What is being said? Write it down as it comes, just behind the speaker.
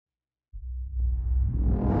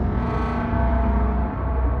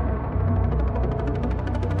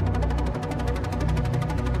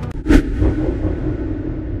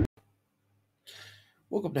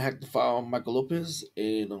Welcome to Hack the File. I'm Michael Lopez,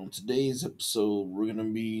 and on today's episode, we're going to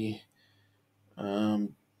be um,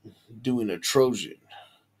 doing a Trojan.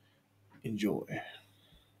 Enjoy.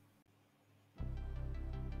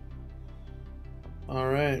 All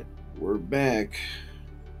right, we're back.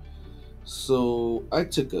 So I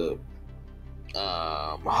took a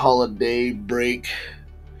holiday break.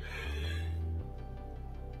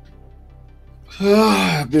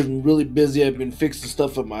 I've been really busy. I've been fixing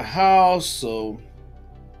stuff at my house, so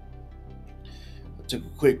I took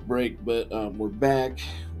a quick break. But we're back.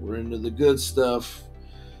 We're into the good stuff.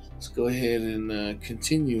 Let's go ahead and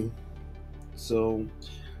continue. So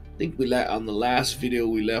I think on the last video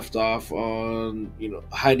we left off on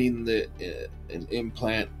hiding an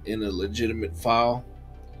implant in a legitimate file.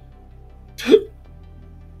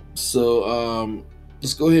 So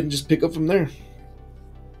let's go ahead and just pick up from there.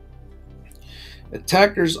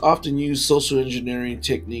 Attackers often use social engineering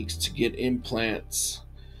techniques to get implants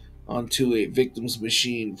onto a victim's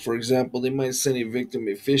machine. For example, they might send a victim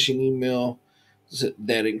a phishing email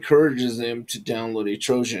that encourages them to download a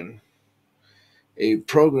Trojan, a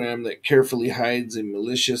program that carefully hides a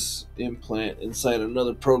malicious implant inside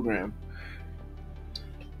another program.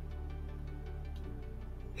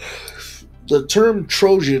 The term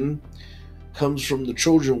Trojan comes from the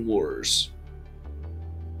Trojan Wars.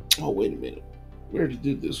 Oh, wait a minute. We already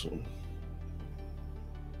did this one.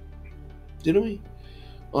 Didn't we?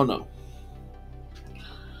 Oh, no.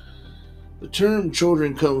 The term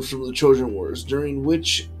Trojan comes from the Trojan Wars, during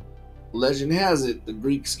which, legend has it, the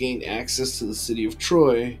Greeks gained access to the city of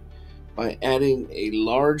Troy by adding a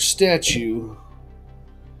large statue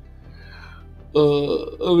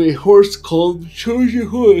of a horse called the Trojan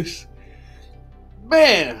horse.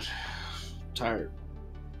 Man, tired.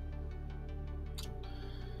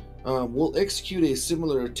 We'll execute a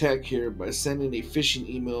similar attack here by sending a phishing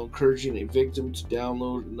email encouraging a victim to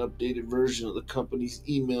download an updated version of the company's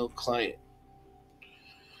email client,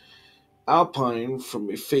 Alpine,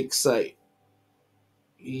 from a fake site.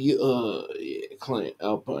 Client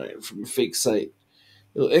Alpine from a fake site.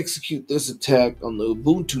 You'll execute this attack on the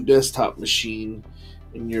Ubuntu desktop machine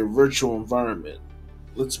in your virtual environment.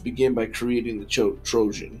 Let's begin by creating the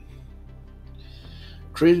Trojan.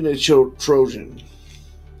 Creating a Trojan.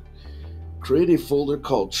 Create a folder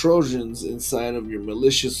called Trojans inside of your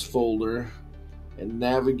malicious folder and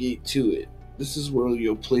navigate to it. This is where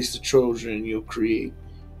you'll place the Trojan you'll create.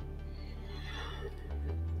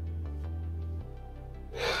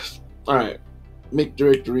 Alright, make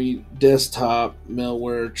directory desktop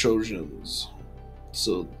malware Trojans.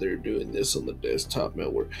 So they're doing this on the desktop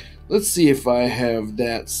malware. Let's see if I have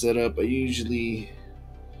that set up. I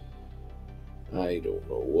don't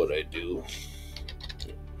know what I do.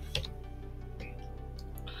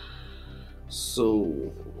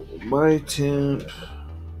 So my temp,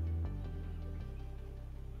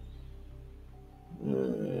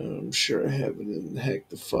 I'm sure I have it in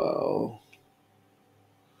HackTheFile.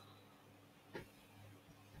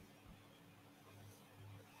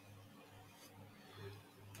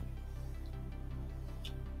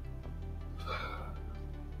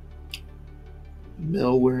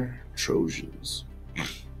 Malware Trojans.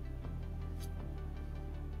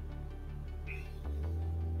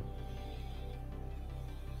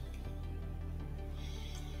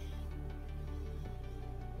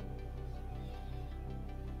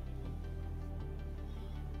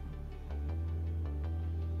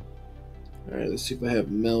 Alright, let's see if I have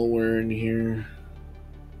malware in here.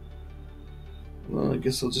 Well, I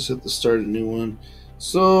guess I'll just have to start a new one.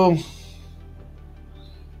 So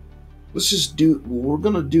let's just do, what we're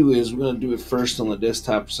going to do is we're going to do it first on the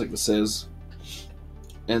desktop, just like it says.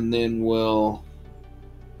 And then we'll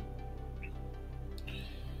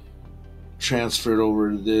transfer it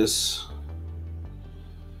over to this.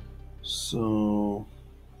 So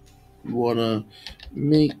we want to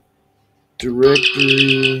make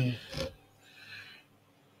directory.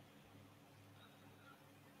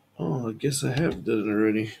 Oh, I guess I have done it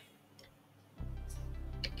already.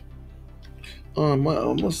 Oh, I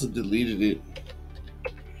must have deleted it.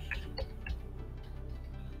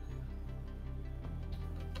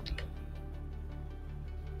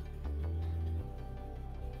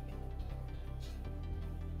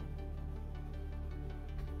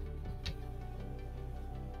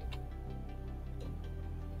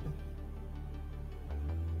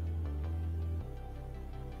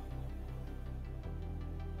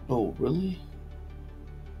 Oh, really?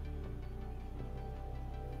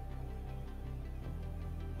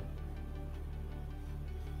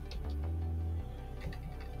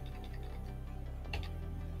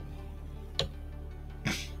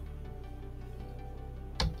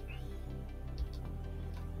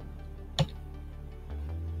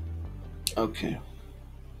 Okay.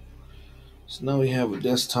 So now we have a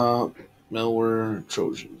desktop, malware,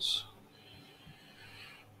 Trojans.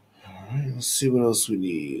 Alright, let's see what else we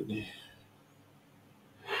need.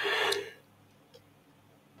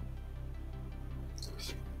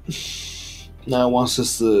 Now it wants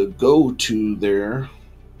us to go to there.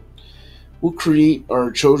 We'll create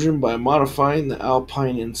our Trojan by modifying the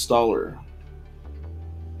Alpine installer.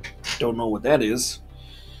 Don't know what that is.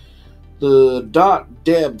 The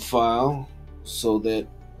 .deb file, so that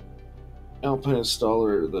Alpine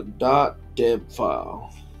installer, the .deb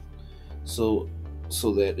file, so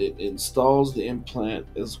that it installs the implant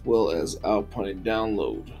as well as Alpine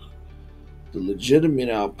download the legitimate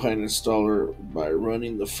Alpine installer by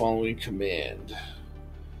running the following command: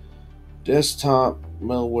 desktop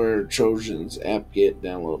malware Trojans apt-get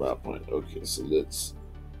download Alpine. Okay, so let's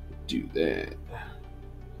do that.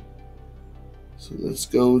 So let's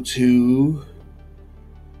go to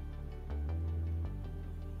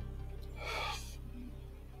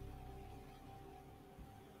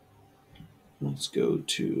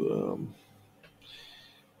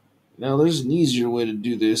now there's an easier way to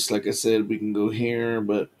do this. Like I said, we can go here,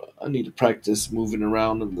 but I need to practice moving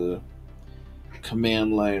around in the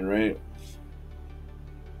command line, right?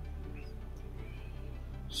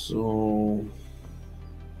 So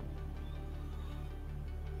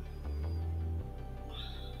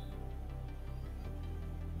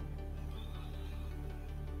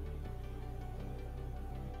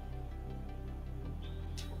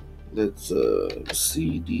let's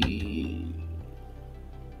cd.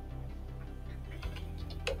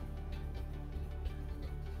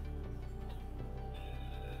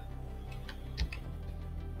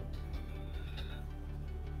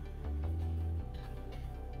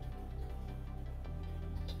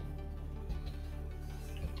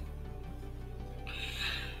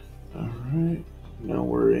 All right, now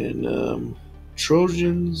we're in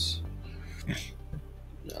Trojans.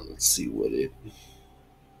 Now let's see what it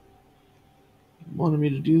wanted me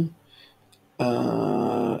to do.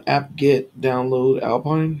 Apt-get download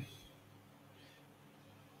Alpine.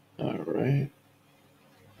 All right,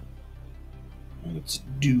 let's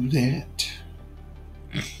do that.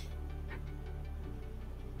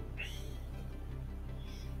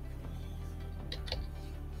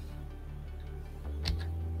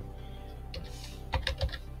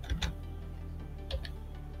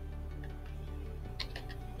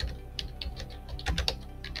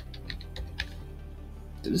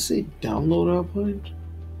 Did it say download Alpine?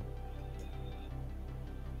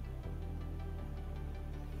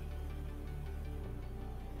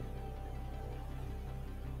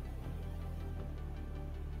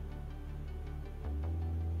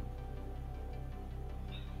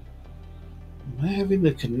 Am I having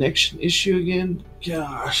a connection issue again?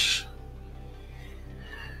 Gosh.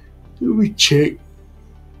 Let me check.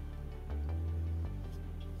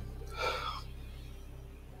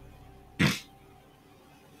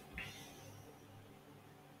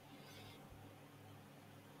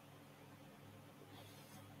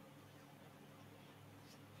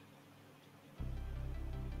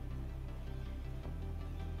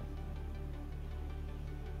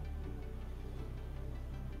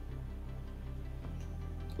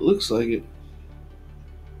 Looks like it.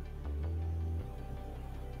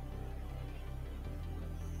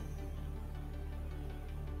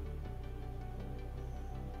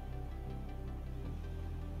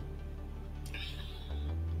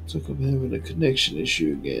 Looks like I'm having a connection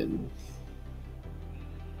issue again.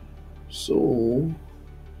 So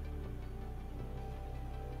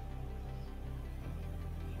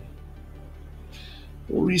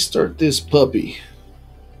we'll restart this puppy.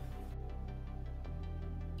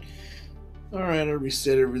 Alright, I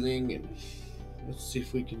reset everything and let's see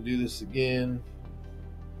if we can do this again.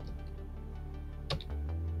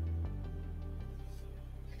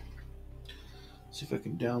 See if I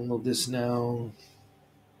can download this now.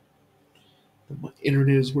 My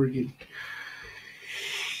internet is working.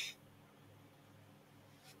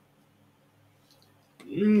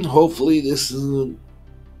 Hopefully this isn't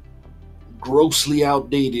grossly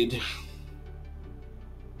outdated.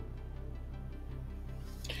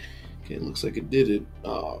 Okay, it looks like it did it.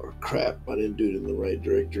 Oh crap, I didn't do it in the right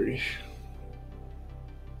directory.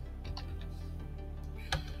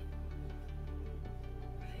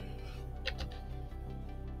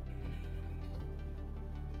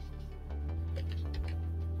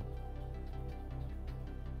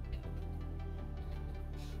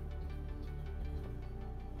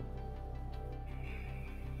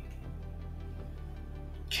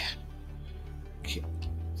 Can't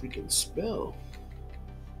freaking spell.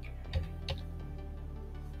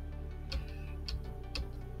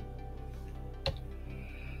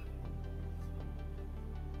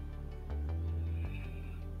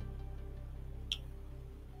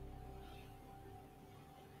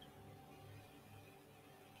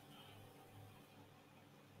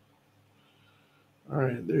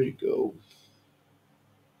 Alright, there you go.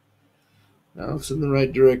 Now it's in the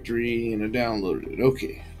right directory and I downloaded it.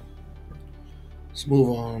 Okay. Let's move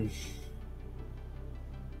on.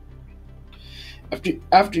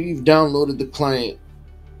 After you've downloaded the client,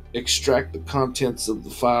 extract the contents of the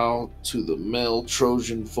file to the mail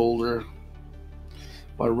Trojan folder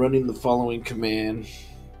by running the following command.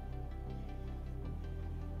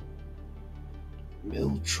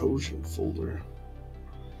 Mail Trojan folder.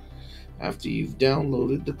 After you've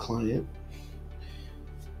downloaded the client,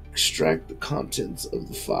 extract the contents of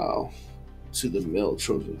the file to the mail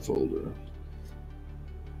Trojan folder.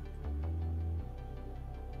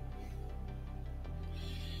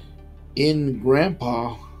 In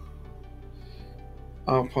Grandpa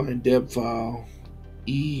Alpine deb file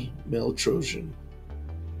mail Trojan.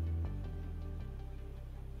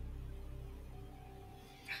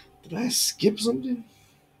 Did I skip something?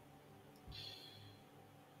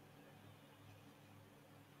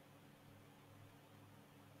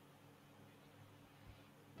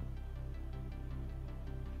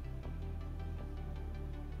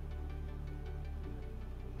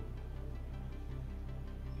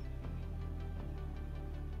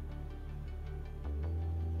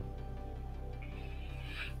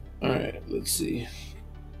 Alright, let's see.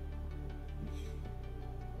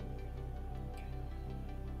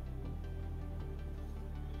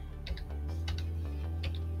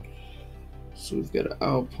 So we've got an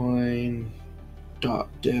alpine.deb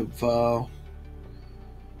file.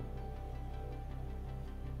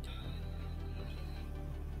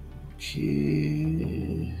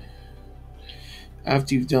 Okay.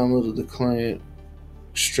 After you've downloaded the client,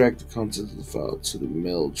 extract the contents of the file to the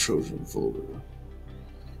mail Trojan folder.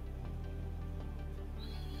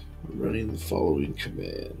 We're running the following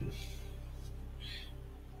command.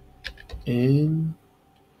 In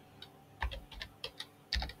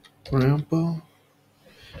Grandpa.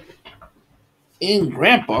 In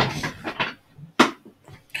Grandpa.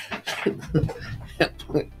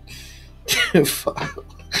 File.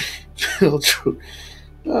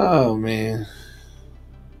 Oh man.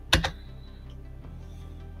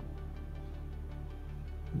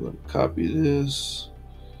 I'm gonna copy this.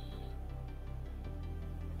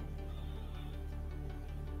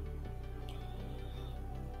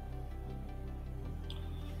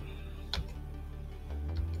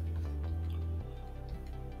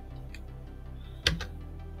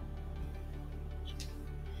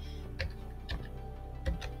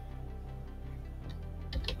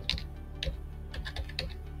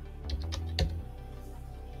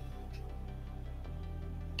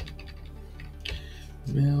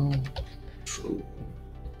 Mail Trojan.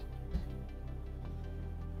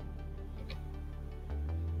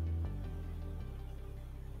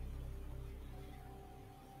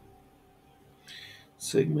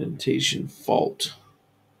 Segmentation fault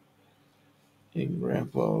in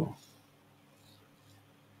Grandpa.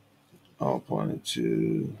 Alpine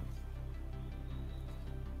to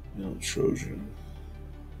mail Trojan.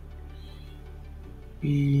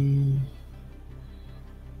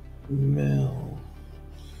 Mail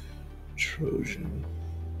Trojan.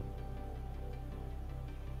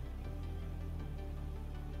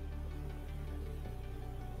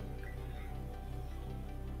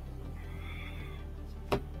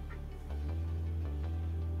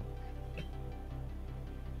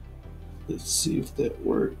 Let's see if that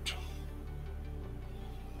worked.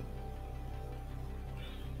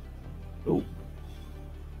 Nope.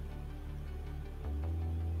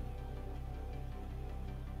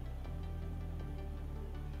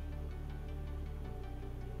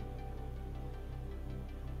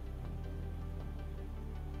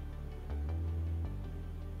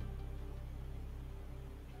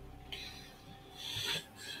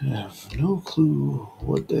 I have no clue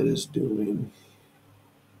what that is doing.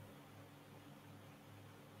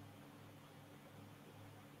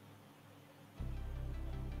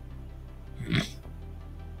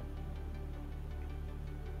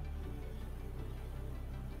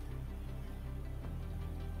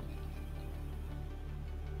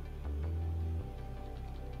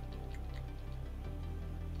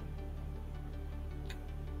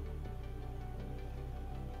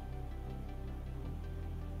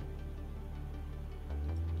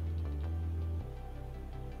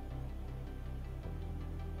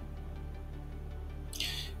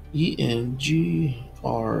 ENGRAMPA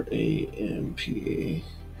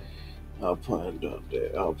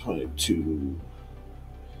Alpine.dev Alpine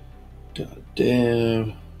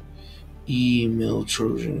 2.dev email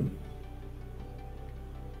Trojan.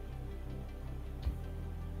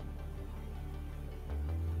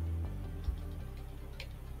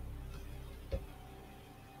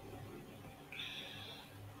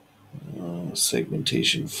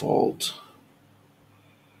 Segmentation fault.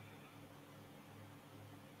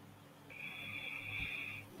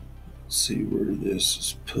 Let's see where this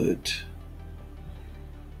is put.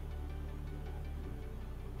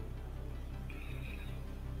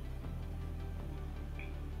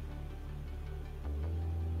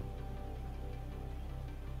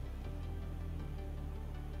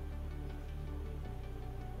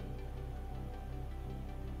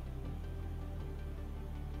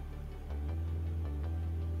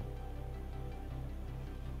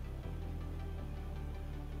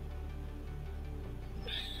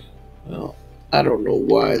 Well, I don't know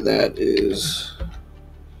why that is.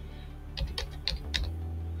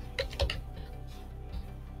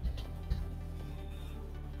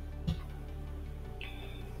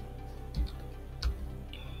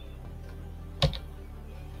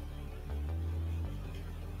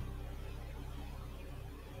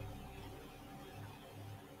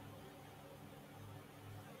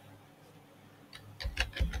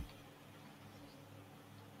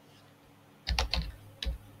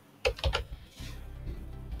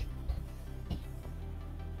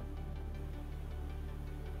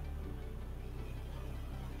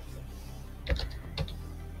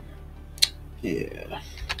 Yeah.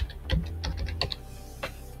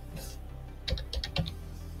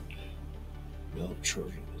 No,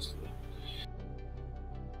 Trojan is the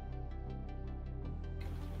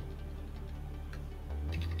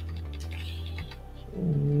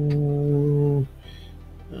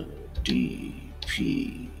D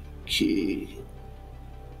P K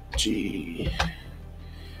G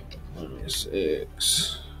minus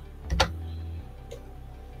X.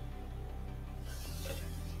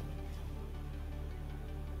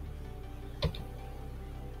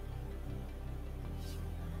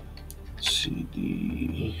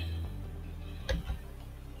 CD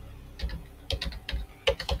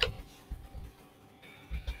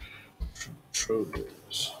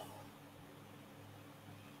Trojans.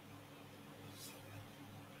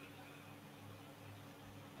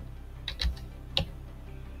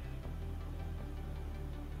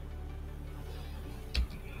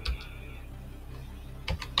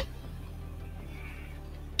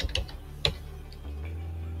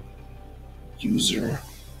 User.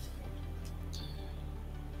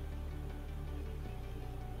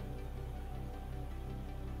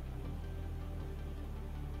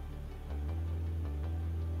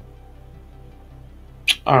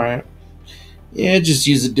 Alright. Yeah, just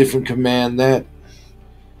use a different command. That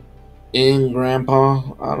in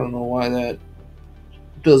grandpa. I don't know why that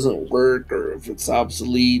doesn't work or if it's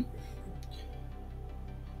obsolete.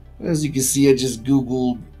 As you can see, I just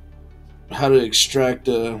Googled how to extract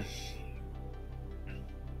a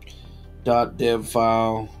 .dev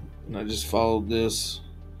file and I just followed this.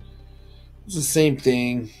 It's the same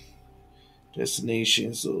thing.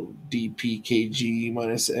 Destination, so dpkg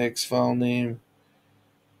minus x file name.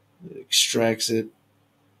 It extracts it.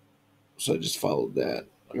 So I just followed that.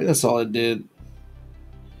 I mean, that's all I did.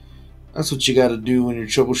 That's what you got to do when you're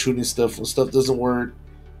troubleshooting stuff. When stuff doesn't work,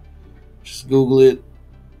 just Google it,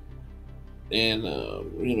 and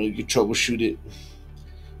you can troubleshoot it.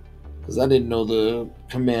 Because I didn't know the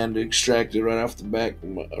command to extract it right off the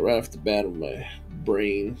bat of my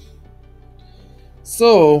brain.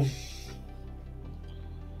 So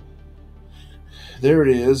there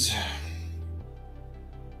it is.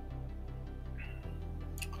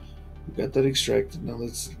 We got that extracted. Now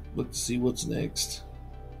let's see what's next.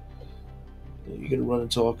 You're gonna run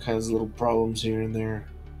into all kinds of little problems here and there.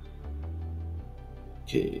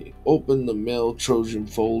 Okay, open the mail Trojan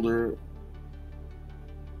folder.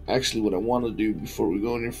 Actually, what I want to do before we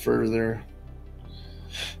go any further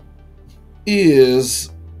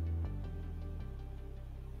is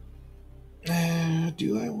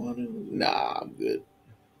do I want to? Nah, I'm good.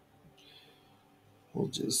 We'll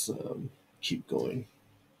just keep going.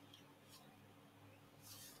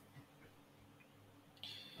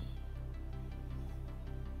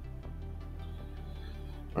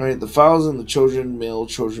 Alright, the files in the Trojan mail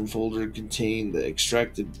Trojan folder contain the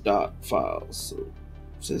extracted dot files. So it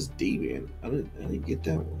says Debian. I didn't get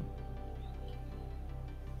that one.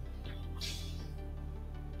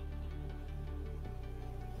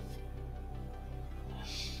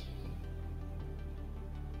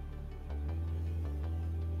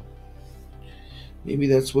 Maybe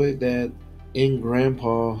that's why that in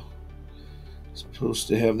grandpa is supposed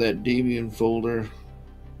to have that Debian folder.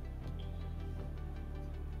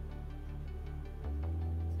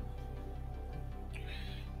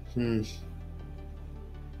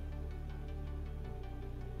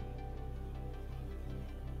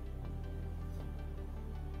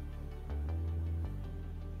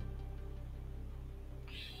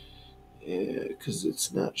 Yeah, because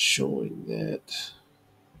it's not showing that.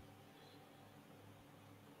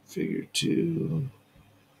 Figure 2.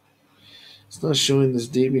 It's not showing this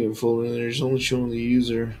Debian folder in there. It's only showing the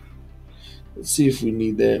user. Let's see if we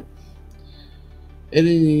need that.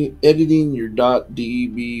 Editing your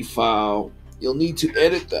 .deb file. You'll need to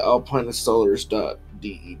edit the Alpine installer's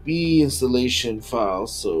 .deb installation file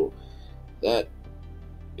so that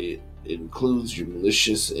it includes your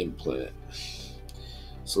malicious implant.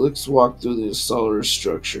 So let's walk through the installer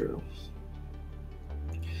structure.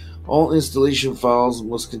 All installation files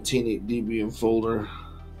must contain a Debian folder,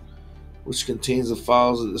 which contains the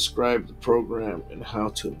files that describe the program and how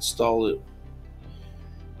to install it.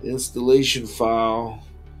 The installation file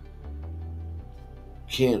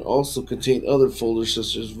can also contain other folders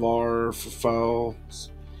such as var for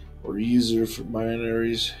files or user for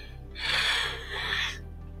binaries.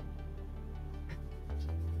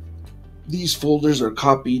 These folders are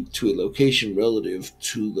copied to a location relative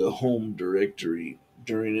to the home directory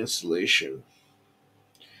during installation.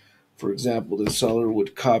 For example, the installer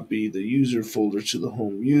would copy the user folder to the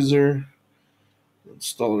home user. The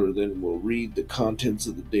installer then will read the contents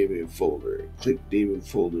of the Debian folder. Click Debian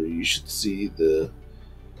folder, you should see the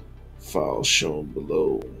file shown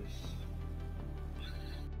below.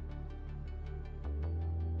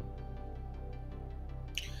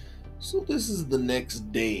 So this is the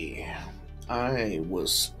next day. I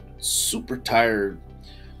was super tired.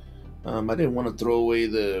 I didn't want to throw away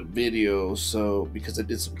the video, so because I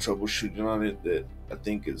did some troubleshooting on it that I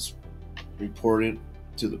think is important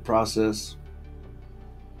to the process.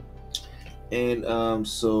 And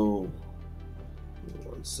so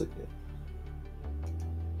 1 second. What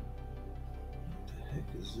the heck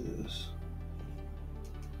is this?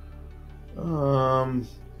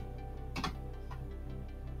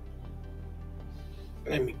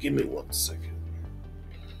 Give me 1 second.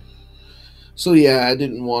 So yeah, I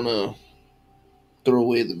didn't want to throw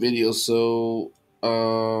away the video, so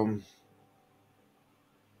I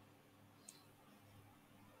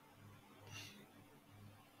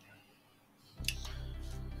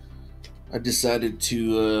decided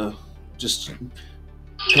to just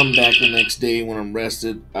come back the next day when I'm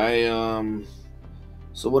rested.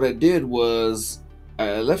 So what I did was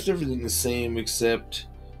I left everything the same except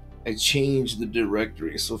I changed the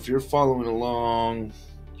directory. So if you're following along,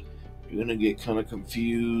 you're gonna get kind of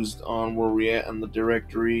confused on where we're at in the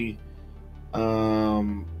directory.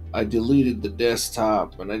 I deleted the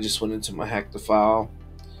desktop and I just went into my HackTheFile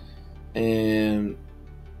and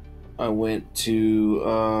I went to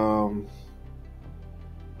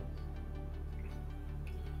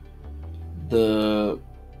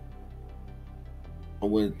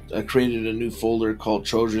I created a new folder called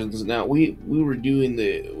Trojans. Now we were using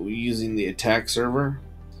the attack server,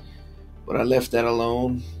 but I left that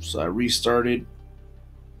alone. So I restarted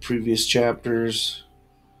previous chapters,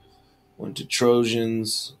 went to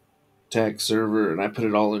Trojans, attack server, and I put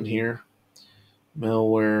it all in here.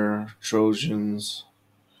 Malware, Trojans,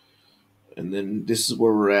 and then this is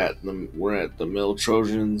where we're at. We're at the mail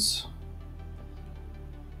Trojans.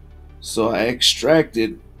 So I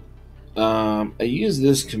extracted. I use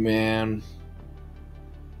this command.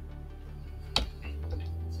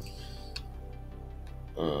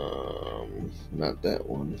 Not that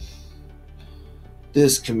one.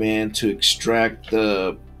 This command to extract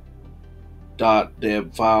the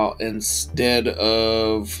 .deb file instead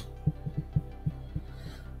of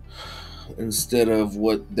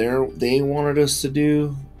what they wanted us to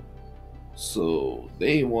do. So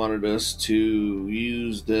they wanted us to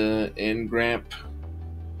use the ngramp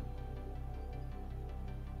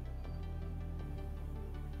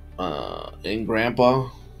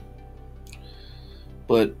ngrampa,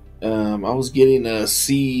 but I was getting a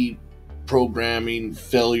C programming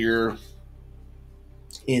failure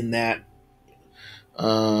in that.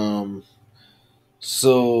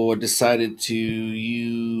 So I decided to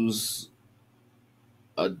use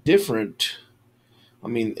a different. I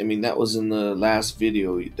mean that was in the last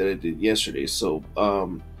video that I did yesterday. So,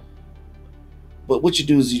 but what you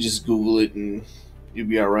do is you just Google it and you'll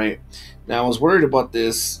be all right. Now I was worried about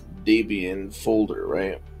this Debian folder,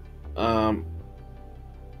 right?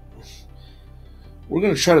 We're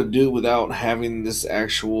gonna try to do it without having this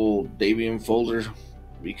actual Debian folder,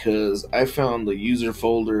 because I found the user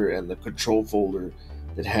folder and the control folder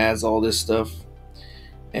that has all this stuff,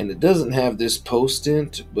 and it doesn't have this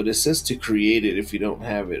postant, but it says to create it if you don't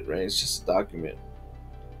have it, right? It's just a document.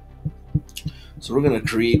 So we're gonna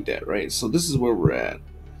create that, right? So this is where we're at.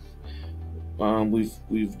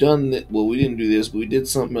 We've done that. Well, we didn't do this, but we did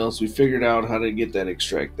something else. We figured out how to get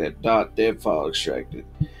that .deb file extracted.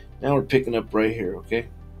 Now we're picking up right here, okay?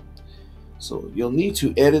 So you'll need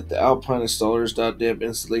to edit the Alpine installers.deb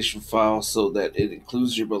installation file so that it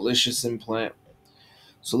includes your malicious implant.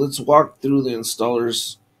 So let's walk through the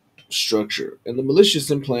installer's structure. And the malicious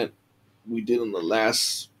implant we did in the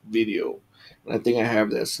last video, and I think I have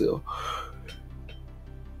that still.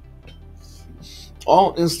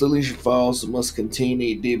 All installation files must contain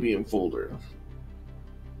a Debian folder,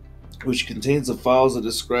 which contains the files that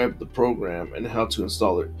describe the program and how to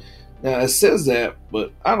install it. Now it says that,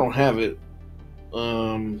 but I don't have it.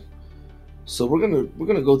 So we're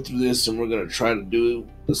gonna go through this and we're gonna try to do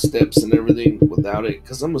the steps and everything without it,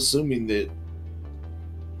 because I'm assuming that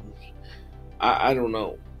I don't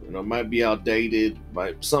know. You know, it might be outdated,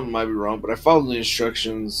 something might be wrong, but I followed the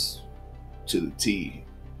instructions to the T.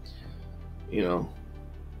 You know,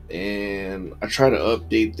 and I tried to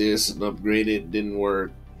update this and upgrade it, didn't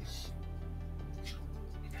work.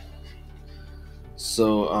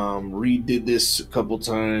 So redid this a couple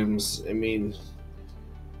times. I mean,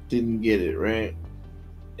 didn't get it right.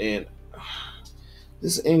 And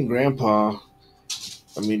this N grandpa,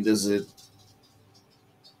 I mean, does it,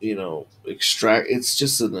 you know, extract? It's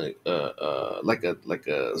just like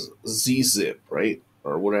a Z zip, right,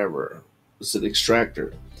 or whatever. It's an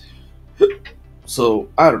extractor. So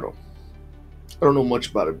I don't know. I don't know much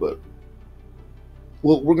about it, but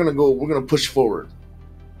well, we're gonna push forward,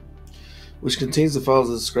 which contains the files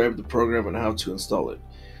that describe the program and how to install it.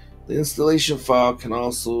 The installation file can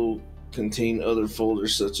also contain other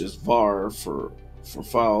folders such as var for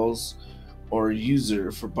files or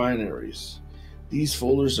user for binaries. These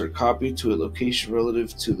folders are copied to a location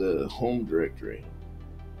relative to the home directory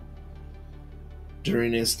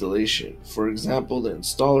during installation. For example, the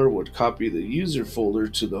installer would copy the user folder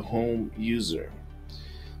to the home user.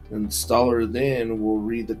 The installer then will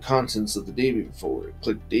read the contents of the Debian folder.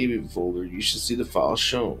 Click Debian folder, you should see the file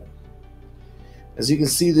shown. As you can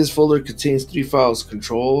see, this folder contains 3 files: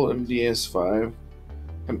 control, MDS5,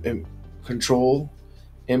 control,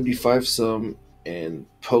 MD5 sum, and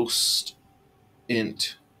post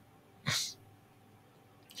int.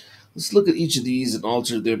 Let's look at each of these and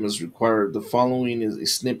alter them as required. The following is a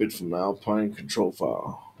snippet from the Alpine control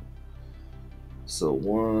file. So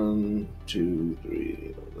 1, 2,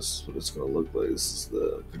 3. This is what it's going to look like. This is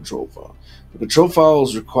the control file. The control file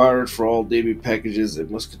is required for all Debian packages. It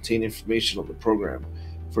must contain information on the program.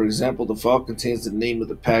 For example, the file contains the name of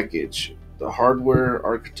the package, the hardware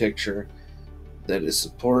architecture that it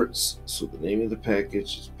supports. So the name of the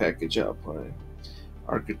package is package Alpine,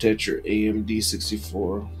 architecture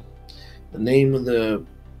AMD64. The name of the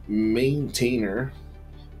maintainer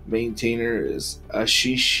is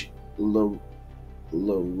Ashish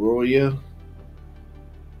Laroya.org,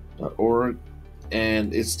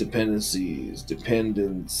 and its dependencies,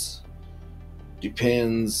 depends,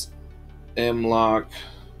 mlock.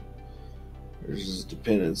 There's his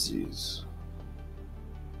dependencies.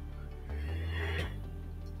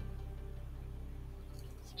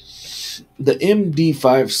 The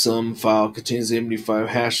MD5 sum file contains the MD5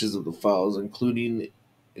 hashes of the files included in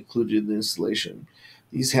the installation.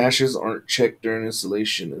 These hashes aren't checked during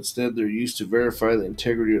installation. Instead, they're used to verify the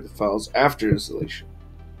integrity of the files after installation.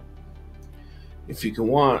 If you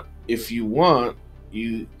want,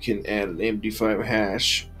 you can add an MD5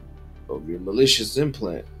 hash of your malicious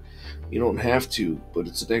implant. You don't have to, but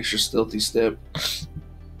it's an extra stealthy step.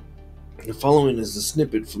 The following is a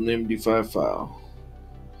snippet from the MD5 file.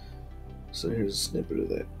 So here's a snippet of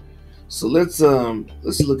that. So let's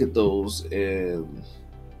look at those and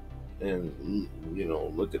you know,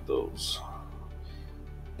 look at those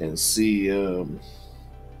and see.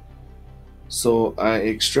 So I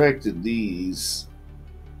extracted these.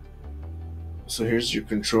 So here's your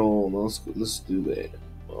control. Let's do that.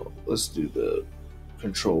 Well, let's do the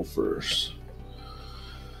control first.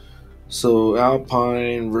 So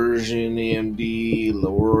Alpine version AMD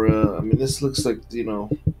LoRa. I mean, this looks like, you know,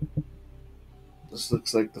 this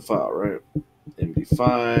looks like the file, right?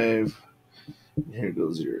 MD5. Here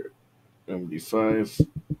goes your MD5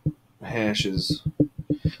 hashes.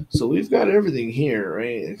 So we've got everything here,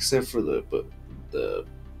 right? Except for the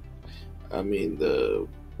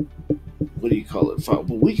what do you call it? File.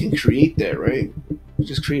 But we can create that, right? We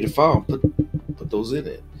just create a file and put those in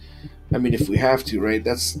it. I mean, if we have to, right?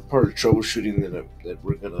 That's part of troubleshooting that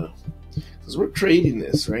we're gonna, because we're creating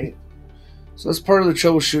this, right? So that's part of the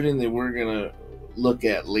troubleshooting that we're gonna look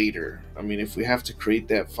at later. I mean, if we have to create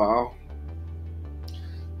that file,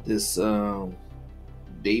 this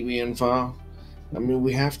Debian file, I mean,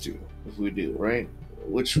 we have to if we do, right?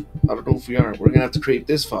 Which I don't know if we are. We're gonna have to create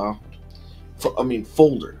this file.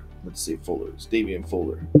 Folder. Let's say folder. It's Debian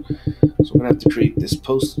folder. So we're gonna have to create this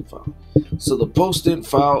posted file. So the post-int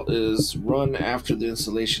file is run after the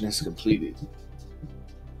installation is completed.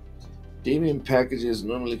 Debian packages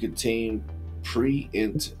normally contain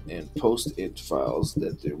pre-int and post-int files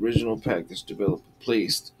that the original package developer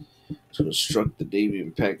placed to instruct the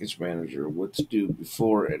Debian package manager what to do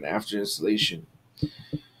before and after installation.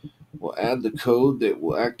 We'll add the code that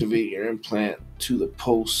will activate your implant to the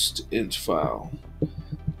post-int file.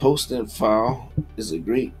 Post-int file is a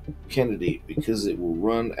great candidate because it will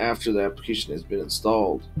run after the application has been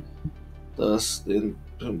installed. Thus, the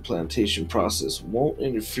implementation process won't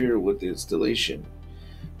interfere with the installation.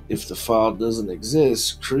 If the file doesn't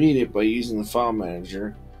exist, create it by using the file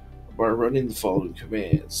manager or by running the following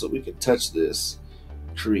commands. So we can touch this,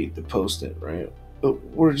 create the post-it, right? But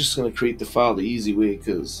we're just going to create the file the easy way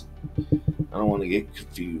because I don't want to get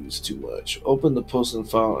confused too much. Open the post-it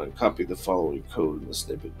file and copy the following code in the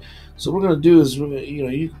snippet. So what we're going to do is,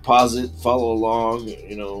 you can pause it, follow along,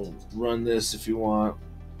 run this if you want.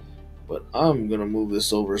 But I'm going to move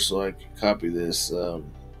this over so I can copy this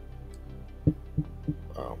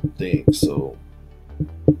thing. So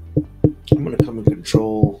I'm going to come in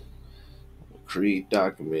Control, create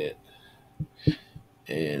document,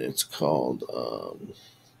 and it's called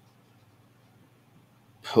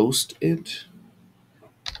post-it.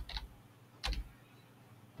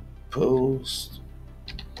 Post-it.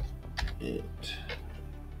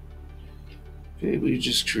 Okay, we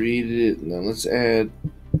just created it. Now let's add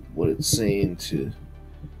what it's saying to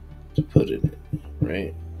put in it,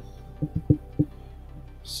 right?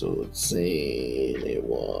 So it's saying it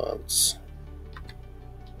wants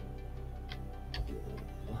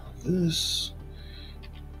this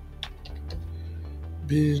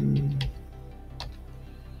bin.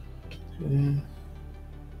 Okay.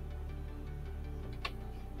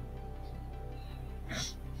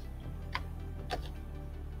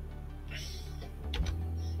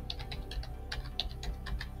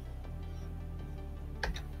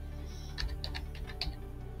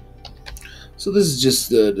 So this is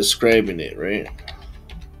just describing it, right?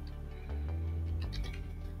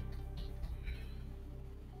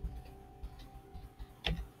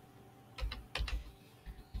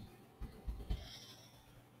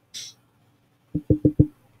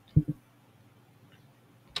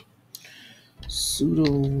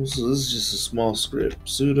 Sudo, so this is just a small script.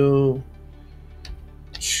 Sudo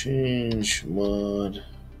change mod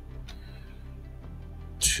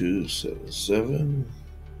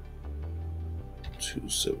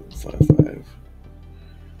 277.2755.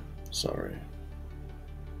 Sorry.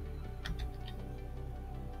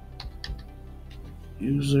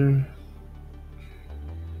 User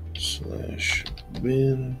 /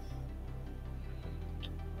 bin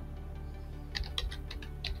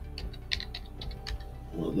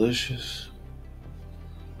malicious.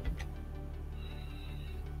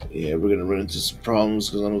 Yeah, we're gonna run into some problems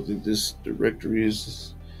because I don't think this directory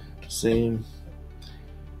is the same.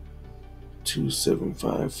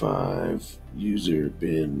 2755 user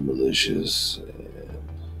bin malicious and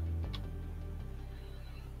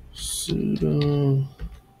sudo,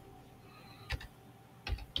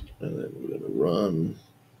 and then we're gonna run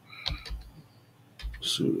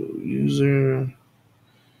sudo user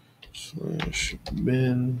 /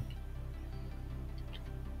 bin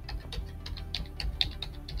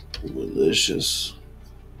malicious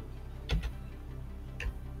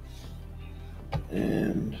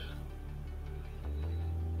and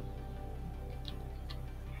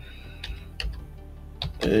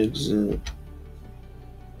exit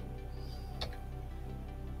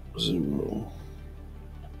 0.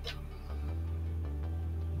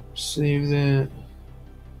 Save that.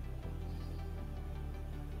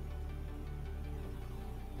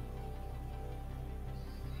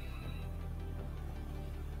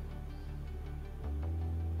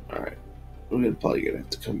 Alright. We're probably gonna have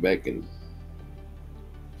to come back and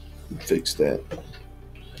fix that.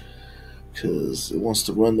 Because it wants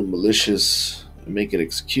to run the malicious and make it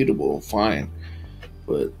executable, fine.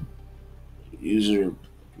 But user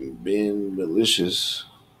bin malicious.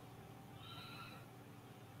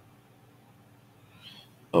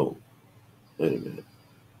 Oh, wait a minute.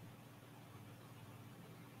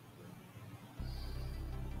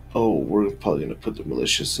 Oh, we're probably going to put the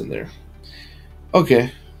malicious in there.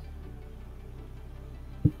 Okay.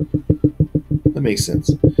 That makes sense.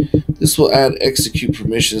 This will add execute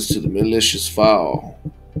permissions to the malicious file.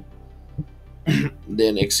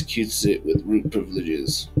 Then executes it with root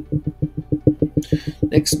privileges.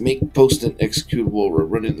 Next, make post-int executable by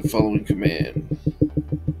running the following command.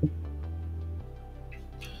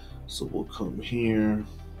 So we'll come here.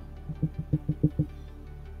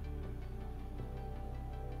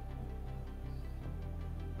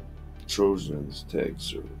 Trojans, tag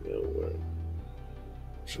server, malware,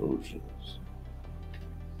 Trojans.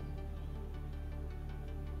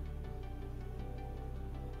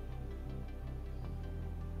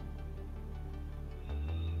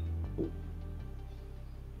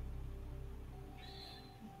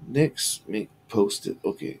 Next, make post it.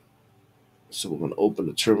 Okay, so we're going to open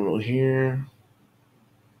the terminal here.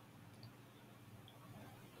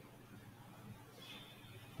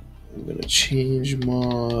 I'm going to change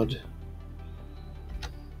mod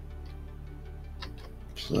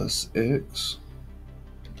plus X.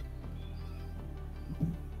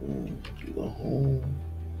 Do the whole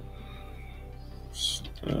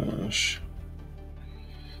slash.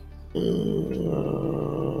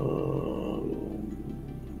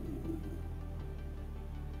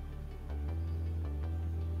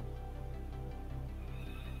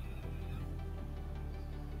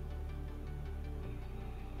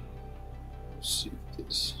 See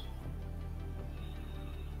this.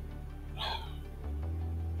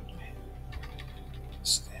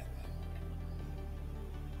 Stand.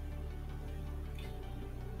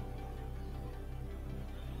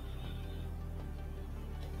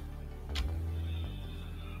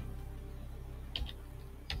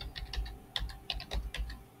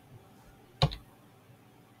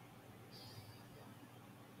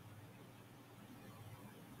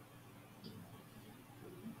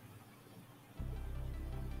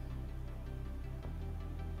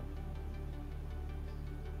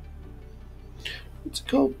 It's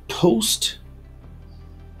called post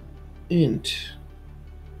int.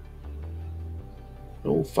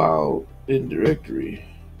 No file in directory.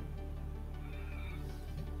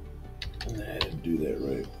 I didn't do that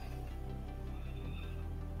right.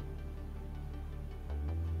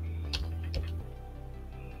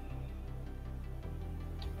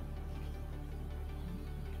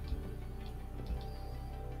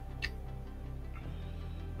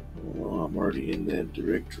 Well, I'm already in that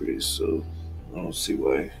directory, so I don't see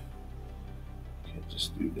why I can't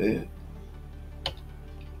just do that.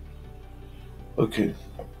 Okay.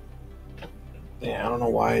 Yeah, I don't know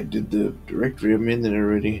why I did the directory. I'm in it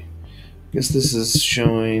already. Guess this is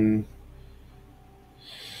showing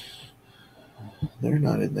they're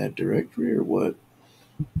not in that directory or what?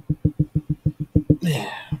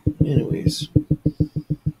 Yeah. Anyways.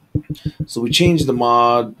 So we changed the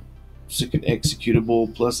mod so it can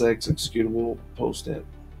executable plus X executable post it.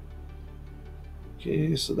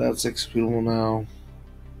 Okay, so that's executable now.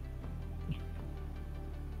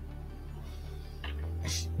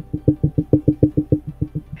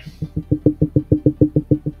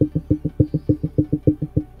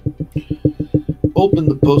 Open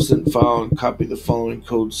the post-it file and copy the following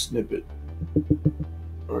code snippet.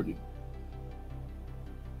 Already.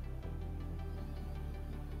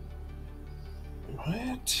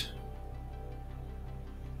 What?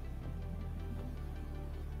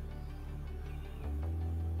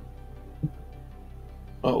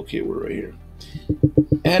 Oh, okay, we're right here.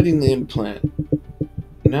 Adding the implant.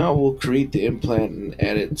 Now we'll create the implant and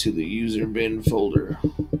add it to the user bin folder.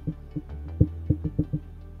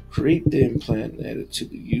 Create the implant and add it to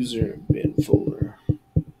the user bin folder.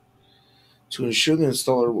 To ensure the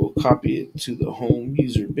installer will copy it to the home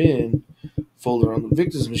user bin folder on the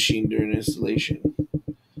victim's machine during installation.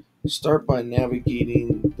 Start by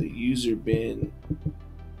navigating the user bin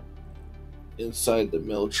inside the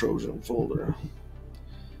mail Trojan folder.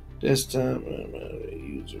 Desktop,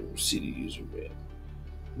 user, CD user bin.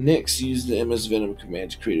 Next, use the msvenom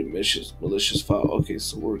command to create a malicious file. Okay,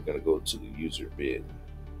 so we're going to go to the user bin.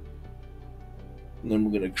 And then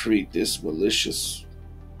we're going to create this malicious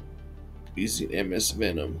using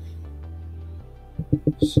msvenom.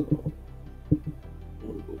 So,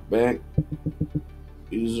 we'll go back,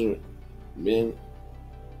 user bin,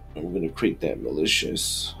 and we're going to create that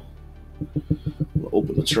malicious. We'll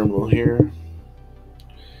open the terminal here.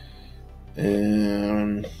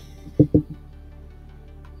 And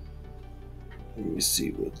let me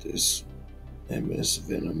see what this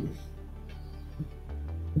msvenom.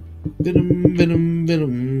 Venom.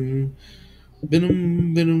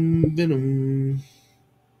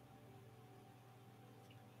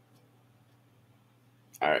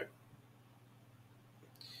 Alright.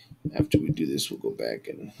 After we do this, we'll go back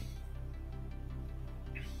and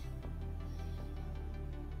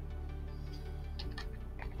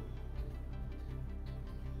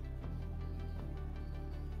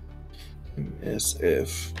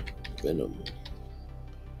SF Venom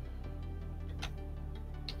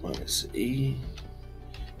minus E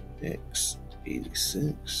X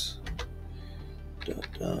 86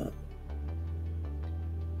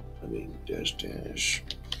 dash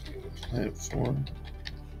platform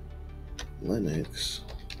Linux,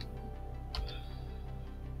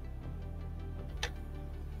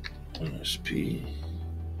 MSP,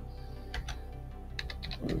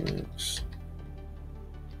 Linux,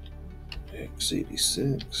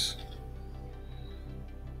 x86,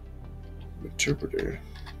 interpreter,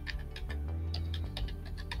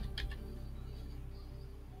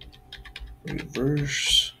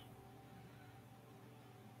 reverse,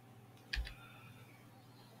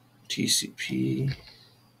 TCP.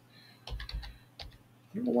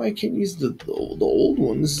 I don't know why I can't use the old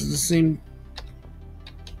one. This is the same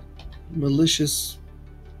malicious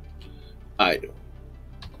item.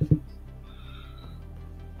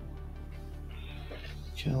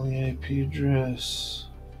 Kelly IP address.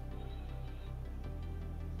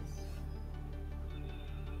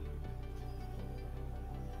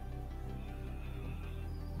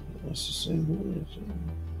 That's the same one.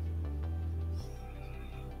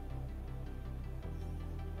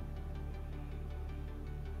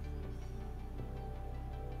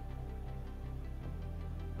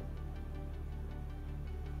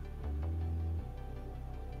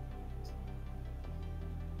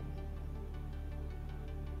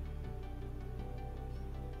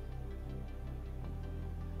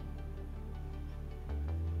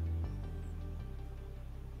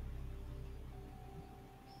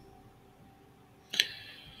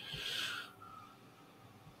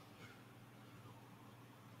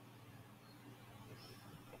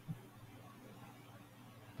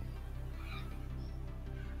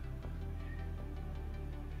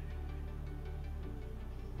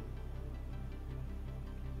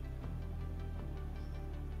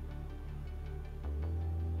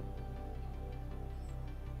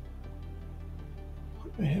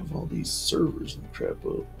 I have all these servers and crap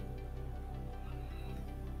up.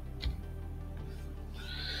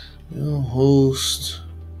 Host.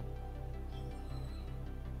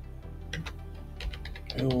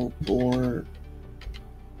 Port.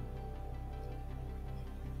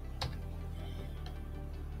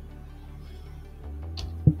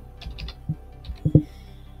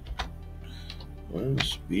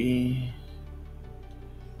 USB.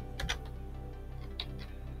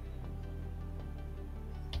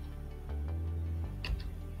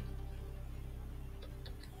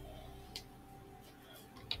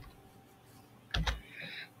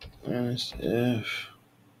 -F.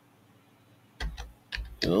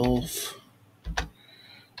 ELF.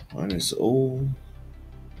 -O.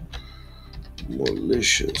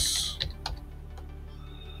 Malicious.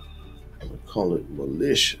 I call it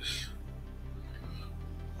malicious.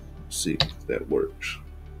 Let's see if that works.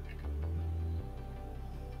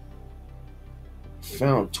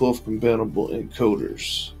 Found 12 compatible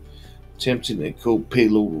encoders. Attempting to encode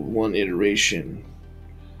payload with one iteration.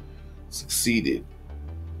 Succeeded.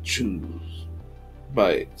 Choose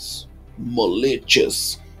bytes.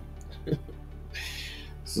 Malicious.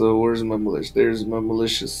 So where's my malicious? There's my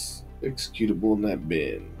malicious executable in that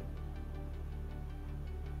bin.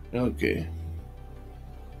 Okay.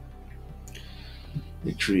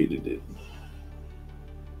 We created it.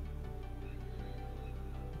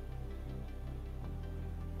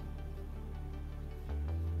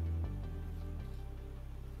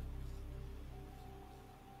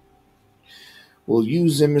 We'll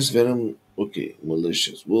use MS Venom. Okay,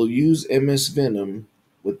 malicious. We'll use MS Venom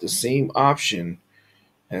with the same option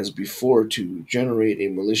as before to generate a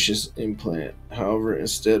malicious implant. However,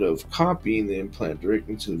 instead of copying the implant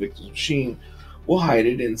directly to the victim's machine, we'll hide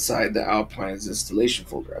it inside the Alpine's installation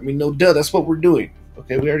folder. I mean, no duh, that's what we're doing.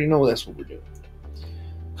 Okay, we already know that's what we're doing.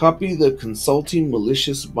 Copy the consulting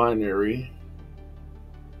malicious binary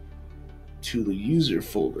to the user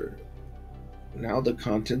folder. Now the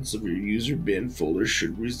contents of your user bin folder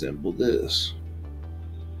should resemble this.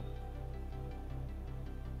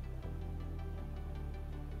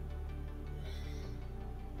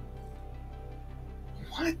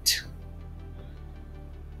 What?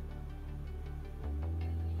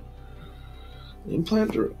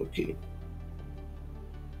 Implanter, okay.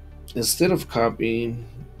 Instead of copying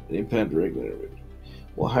the implant directly,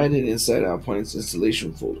 we'll hide it inside Alpine's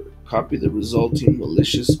installation folder. Copy the resulting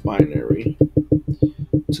malicious binary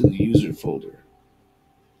to the user folder.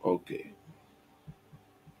 Okay.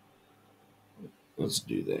 Let's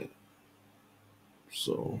do that.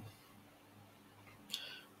 So,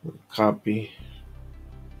 we'll copy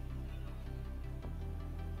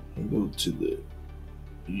and go to the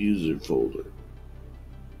user folder.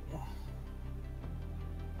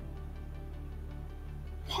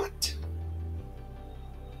 What?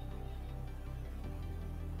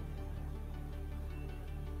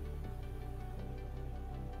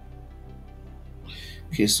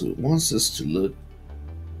 Okay, so it wants us to look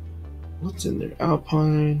What's in there?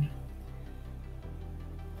 Alpine.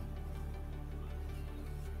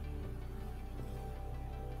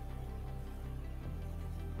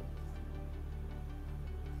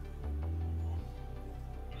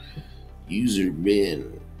 User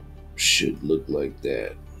bin should look like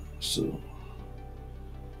that. So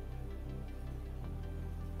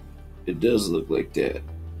it does look like that.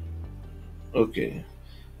 Okay.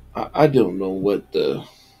 I don't know what the.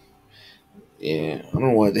 Yeah, I don't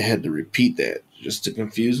know why they had to repeat that. Just to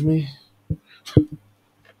confuse me?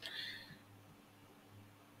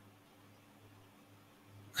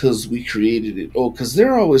 Because we created it. Oh, because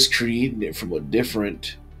they're always creating it from a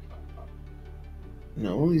different.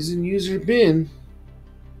 No, he's in user bin.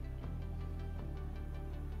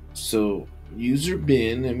 So, user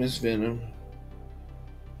bin, MS Venom.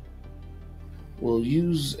 We'll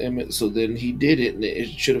use MS. So then he did it, and it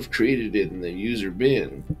should have created it in the user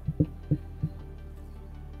bin.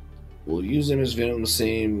 We'll use MS Venom the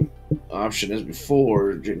same option as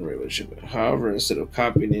before, generate. However, instead of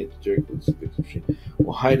copying it directly,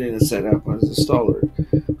 we'll hide it inside Alpine's installer.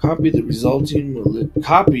 Copy the resulting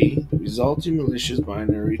malicious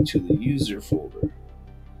binary to the user folder.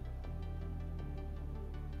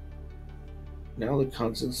 Now the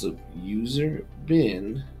contents of user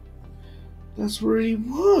bin. That's where he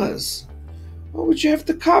was. Why would you have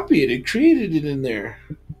to copy it? It created it in there.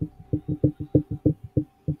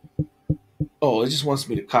 Oh, it just wants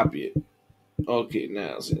me to copy it. Okay,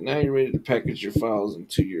 now you're ready to package your files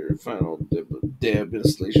into your final deb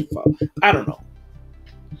installation file. I don't know.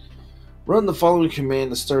 Run the following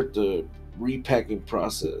command to start the repacking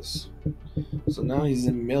process. So now he's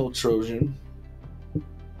in mail Trojan. I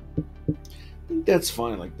think that's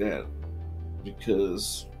fine like that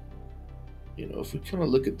because, if we kind of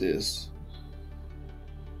look at this,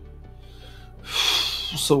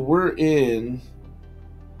 so we're in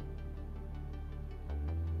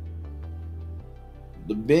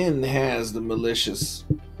the bin has the malicious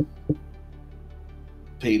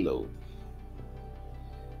payload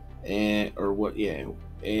and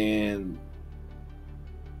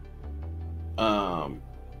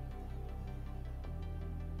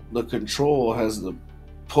the control has the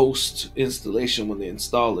post installation when they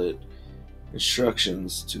install it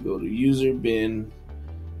instructions to go to user bin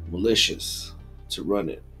malicious to run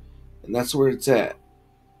it, and that's where it's at.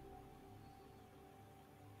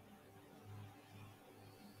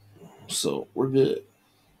 So we're good.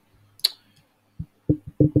 I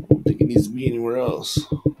don't think it needs to be anywhere else.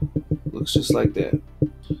 Looks just like that.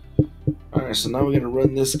 Alright, so now we're going to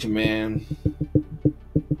run this command.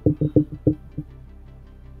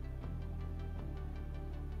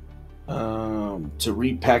 To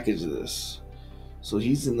repackage this. So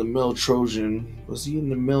he's in the mail Trojan. Was he in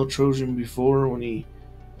the mail Trojan before when he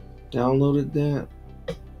downloaded that?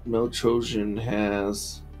 Mail Trojan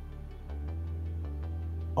has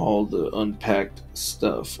all the unpacked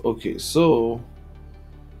stuff. Okay, so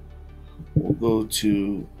we'll go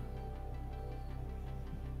to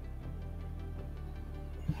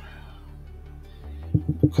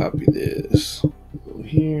copy this. Go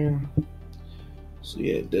here. So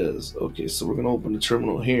yeah, it does. Okay, so we're gonna open the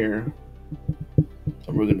terminal here,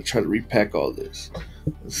 and we're gonna try to repack all this.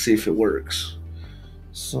 Let's see if it works.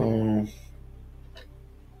 So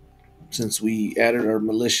since we added our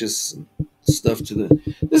malicious stuff to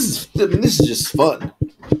this is just fun.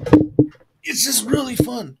 It's just really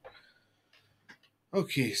fun.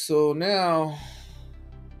 Okay, so now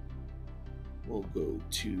we'll go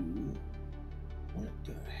to what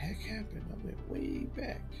the heck happened? I went way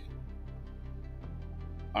back.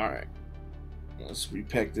 Alright. Let's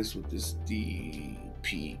repack this with this DPKG.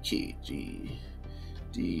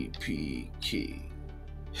 DPKG.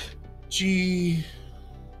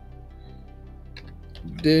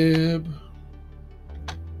 Deb.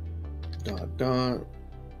 Dot.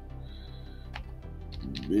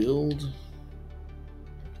 Build.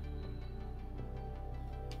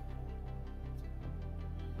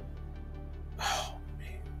 Oh,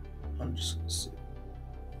 man. I'm just going to see.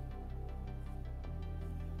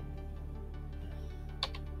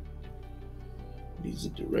 Needs a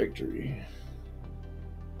directory.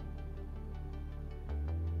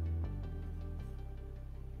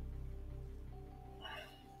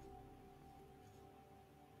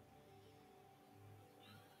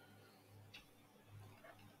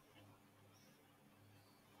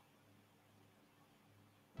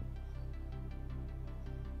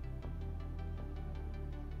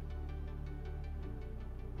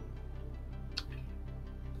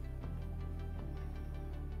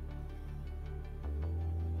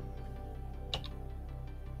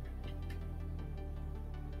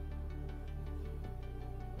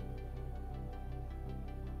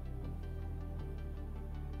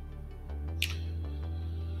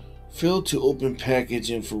 Failed to open package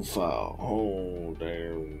info file. Oh,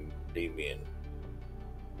 damn, Damien.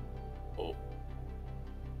 Oh,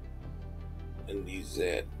 and he's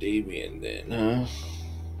that Damien then, huh?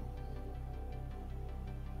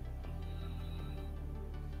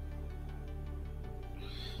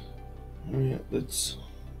 Oh, yeah, let's.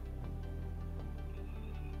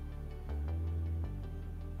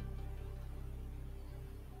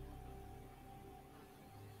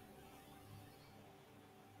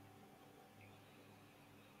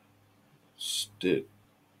 Stick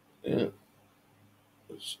that.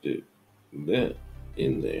 Stick that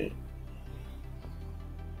in there.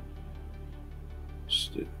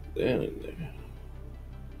 Stick that in there.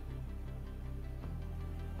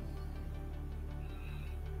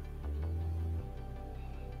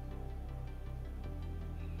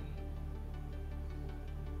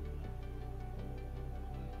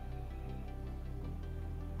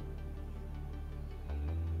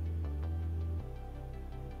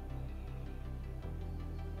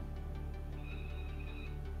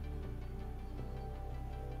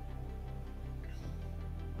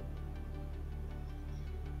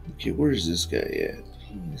 Okay, where's this guy at?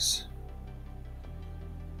 He's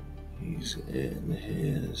in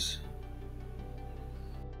his.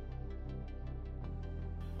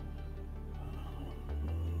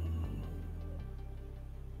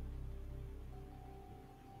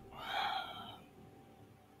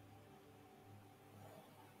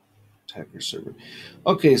 Attacker server.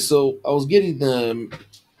 Okay, so I was getting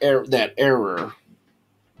that error.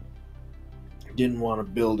 Didn't want to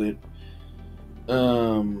build it.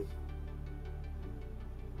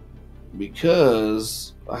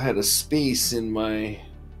 Because I had a space in my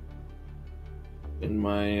in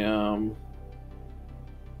my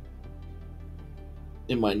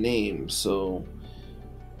name. So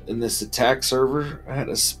in this attack server, I had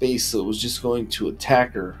a space, so it was just going to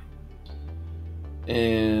attacker,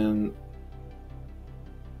 and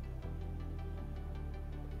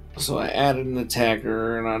so I added an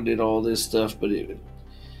attacker and I did all this stuff. But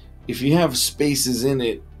if you have spaces in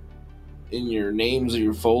it, in your names or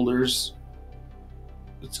your folders,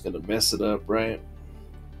 it's gonna mess it up, right?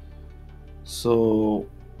 So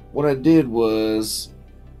what I did was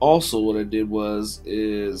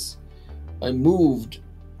is I moved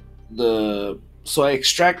so I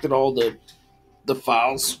extracted all the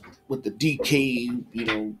files with the DK,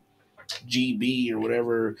 GB or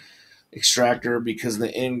whatever extractor, because the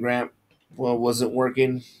ngrams wasn't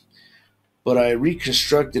working. But I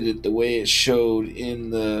reconstructed it the way it showed in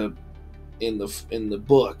the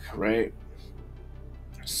book, right?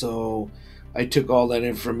 So I took all that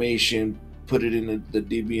information, put it in the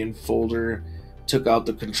Debian folder, took out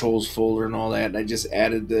the controls folder and all that, and I just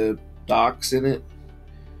added the docs in it,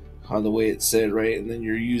 the way it said, right? And then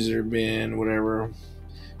your user bin, whatever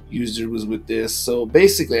user was with this. So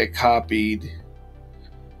basically I copied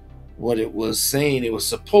what it was saying it was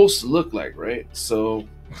supposed to look like, right? So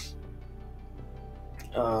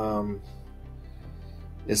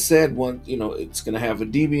it said it's going to have a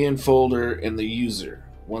Debian folder and the user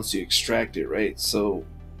once you extract it, right? So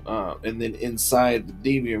and then inside the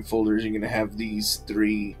Debian folders you're going to have these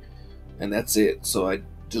three, and that's it. So I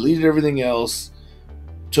deleted everything else,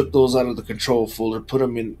 took those out of the control folder, put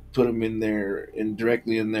them in there, and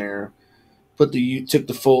directly in there. Took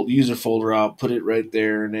the user folder out, put it right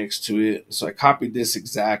there next to it. So I copied this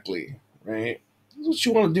exactly, right? That's what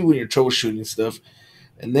you want to do when you're troubleshooting stuff.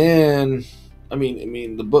 And then, I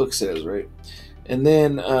mean, the book says, right? And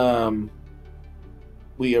then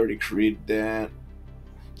we already created that.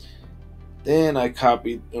 Then I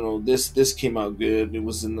copied, this came out good. It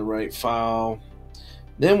was in the right file.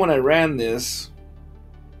 Then when I ran this,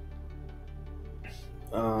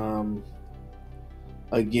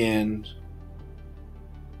 again,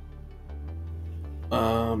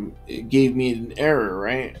 it gave me an error,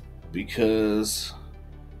 right? Because,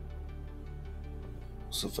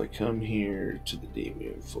 so if I come here to the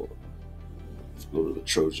Debian folder, let's go to the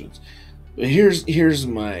Trojans. But here's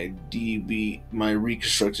my my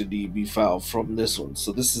reconstructed DB file from this one.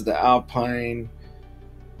 So this is the Alpine,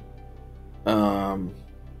 and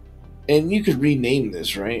you could rename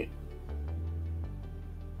this, right?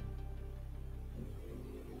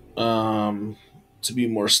 To be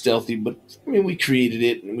more stealthy, but I mean, we created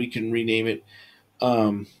it and we can rename it.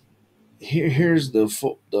 Here's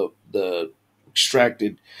the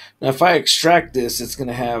extracted. Now, if I extract this, it's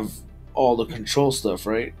gonna have all the control stuff,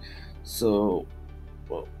 right? So,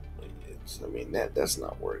 well, that's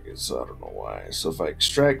not working. So I don't know why. So if I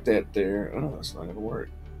extract that there, oh, it's not gonna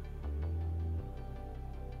work.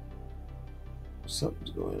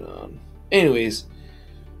 Something's going on. Anyways,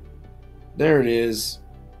 there it is.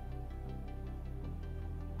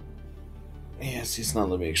 Yeah, see, it's not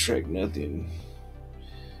letting me extract nothing.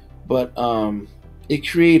 But it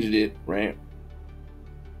created it, right?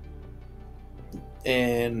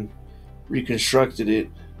 And reconstructed it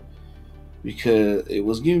because it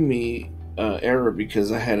was giving me error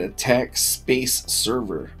because I had attack space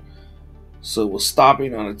server. So it was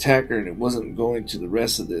stopping on attacker and it wasn't going to the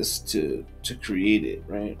rest of this to create it,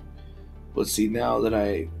 right? But see, now that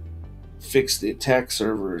I fixed the attack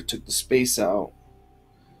server, took the space out,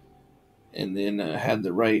 and then had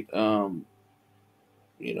the right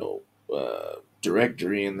you know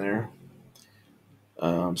directory in there,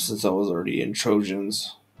 since I was already in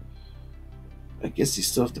Trojans. I guess you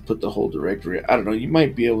still have to put the whole directory. I don't know. You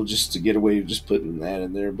might be able just to get away with just putting that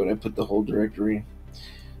in there, but I put the whole directory.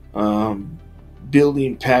 Um,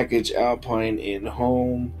 Building package Alpine in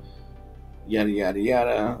home, yada yada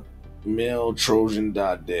yada, mail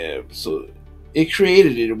Trojan.dev. So it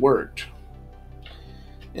created it. It worked,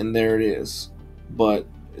 and there it is. But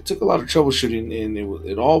it took a lot of troubleshooting, and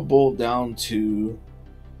it all boiled down to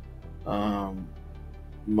um,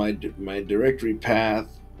 my directory path.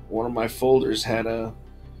 One of my folders had a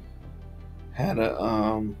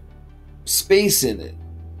space in it,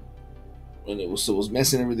 and it was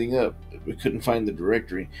messing everything up. We couldn't find the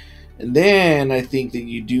directory, and then I think that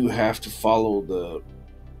you do have to follow the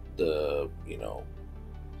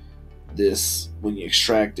this when you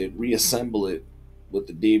extract it, reassemble it with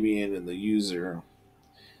the Debian and the user,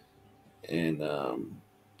 and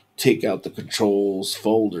take out the controls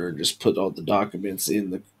folder and just put all the documents in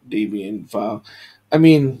the Debian file. I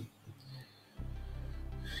mean,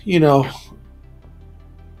 you know,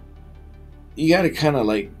 you got to kind of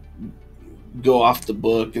like go off the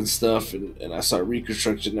book and stuff, and I started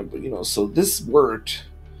reconstructing it. But so this worked.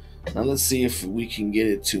 Now let's see if we can get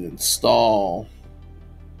it to install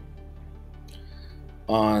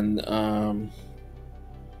on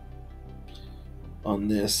on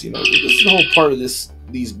this. This is the whole part of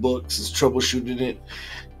these books is troubleshooting it.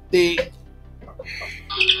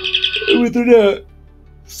 They're not.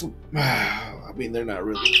 So, I mean, they're not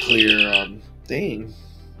really clear on thing.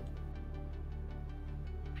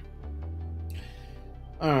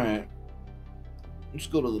 All right, let's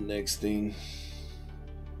go to the next thing.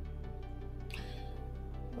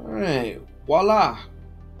 All right, voila!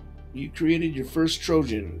 You created your first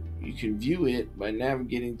Trojan. You can view it by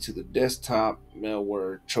navigating to the desktop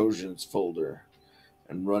malware Trojans folder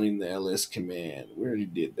and running the ls command. We already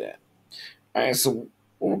did that. All right, so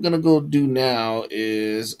what we're gonna go do now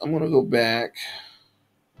is I'm gonna go back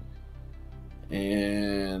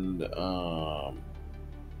and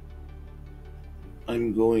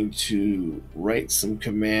I'm going to write some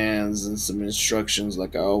commands and some instructions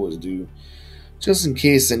like I always do, just in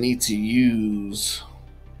case I need to use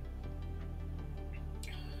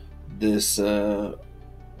this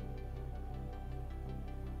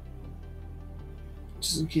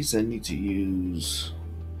just in case I need to use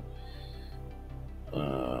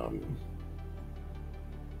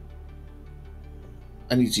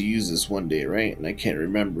I need to use this one day, right? And I can't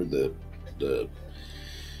remember the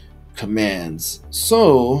commands.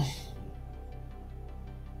 So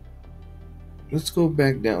let's go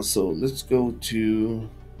back down. So let's go to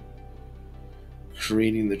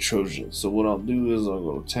creating the Trojans. So what I'll do is I'll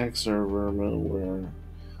go to attack server, malware,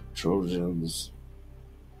 Trojans,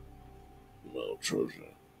 no Trojan,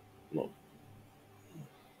 no.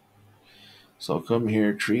 So I'll come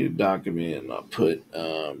here, create a document, and I'll put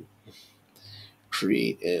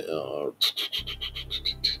create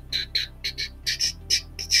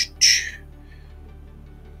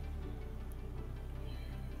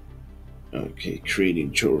okay,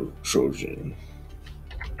 creating Trojan.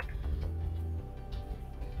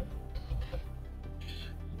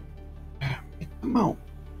 Come on.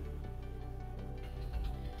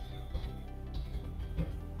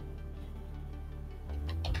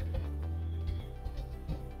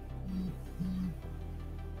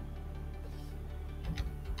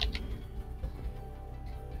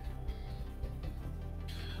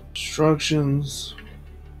 Instructions.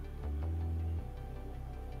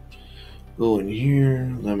 Go in here.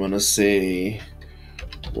 I'm gonna say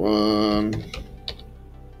run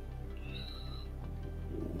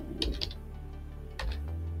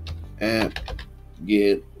app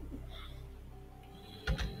get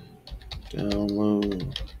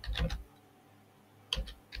download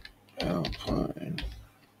Alpine.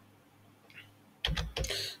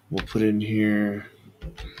 We'll put in here.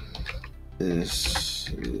 This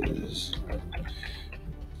is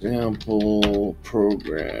sample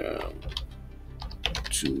program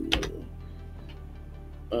to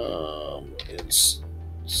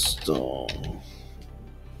install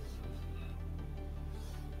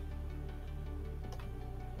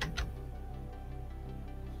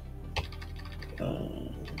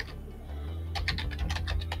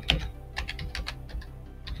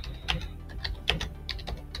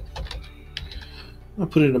I'll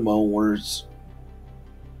put it in my own words.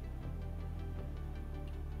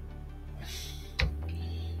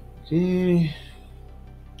 Okay.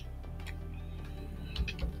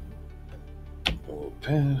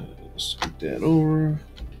 Let's get that over.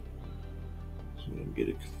 So we don't get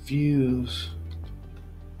it confused.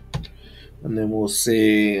 And then we'll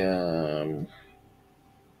say,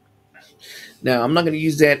 now I'm not going to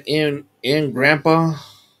use that in grandpa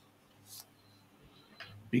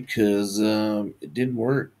because it didn't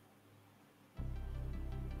work.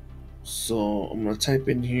 So I'm going to type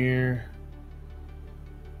in here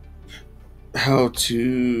how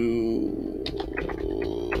to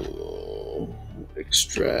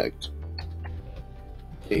extract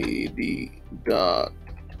ad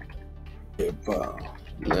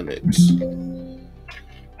Linux.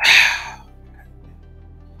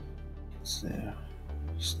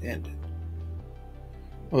 Stand it.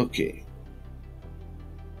 Okay.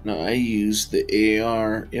 Now I use the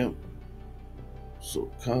AR. Yep.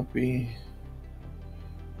 So copy.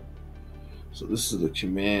 So this is the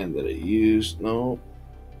command that I used. No.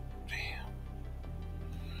 Damn.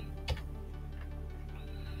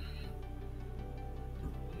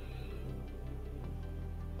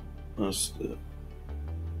 That's the.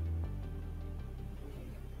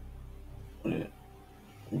 Yeah.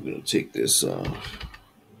 I'm gonna take this off.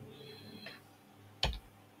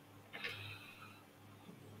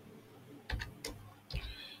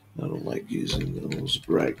 I don't like using those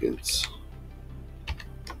brackets.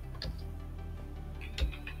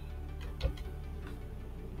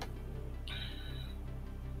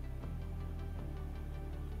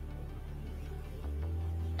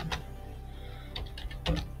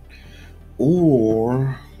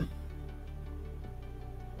 Or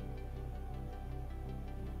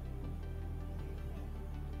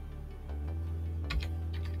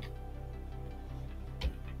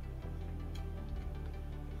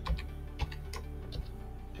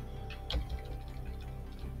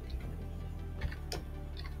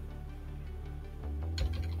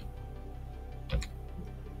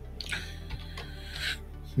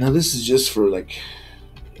now this is just for like,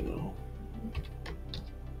 you know,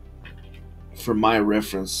 for my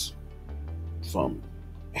reference from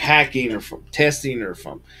hacking or from testing or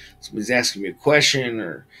from somebody's asking me a question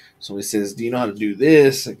or somebody says, do you know how to do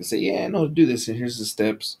this? I can say, yeah, I know how to do this, and here's the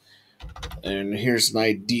steps, and here's an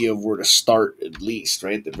idea of where to start, at least,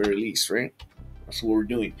 right? At the very least, right? That's what we're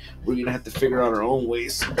doing. We're gonna have to figure out our own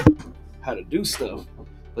ways how to do stuff,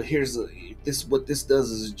 but here's this, what this does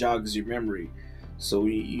is it jogs your memory. So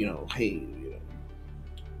you know, hey, you know,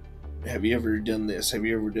 have you ever done this? Have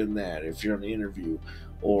you ever done that? If you're on the interview,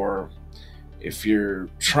 or if you're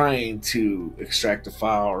trying to extract a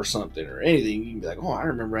file or something or anything, you can be like, oh, I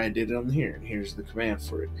remember I did it on here, and here's the command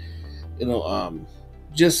for it. You know,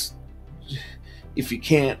 just if you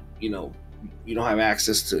can't, you know, you don't have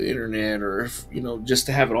access to the internet, or if, you know, just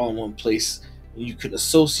to have it all in one place, you can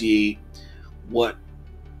associate what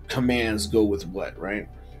commands go with what, right?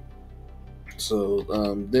 So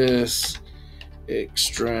this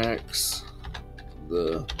extracts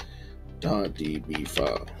the .db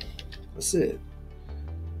file. That's it.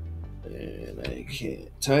 And I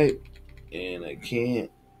can't type, and I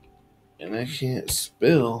can't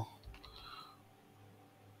spell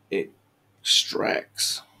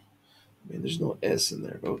extracts. I mean, there's no S in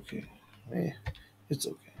there. Okay, it's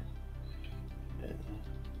okay. I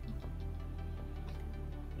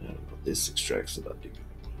don't know. This extracts the .db.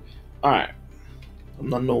 All right. I'm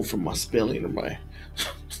not known for my spelling or my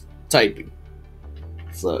typing.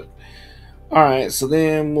 So, all right. So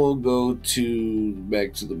then we'll go to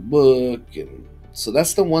back to the book, and so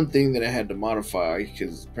that's the one thing that I had to modify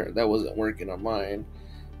because that wasn't working on mine.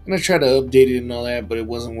 And I tried to update it and all that, but it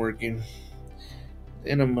wasn't working.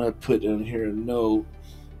 And I'm gonna put in here a note.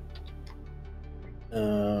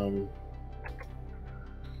 I'm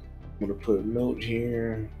gonna put a note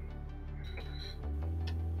here.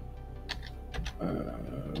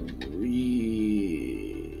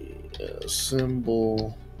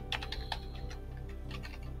 Reassemble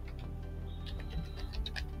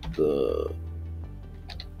the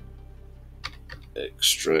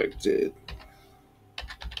extracted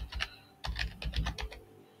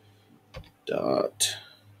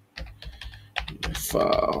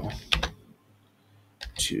 .file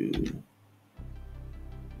to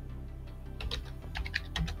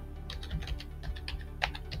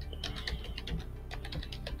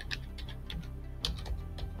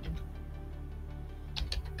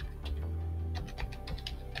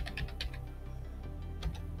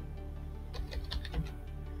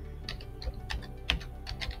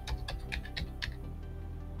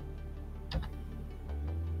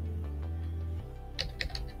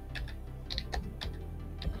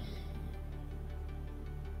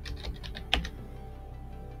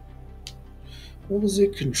what was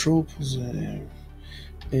it? Control position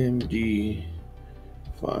MD5.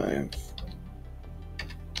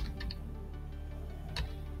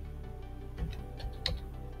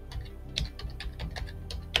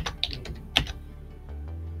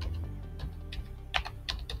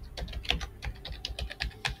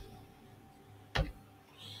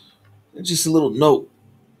 It's just a little note.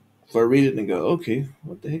 If I read it and go, okay,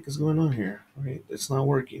 what the heck is going on here? Right, that's not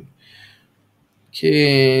working.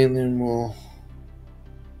 Okay, and then we'll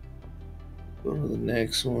go to the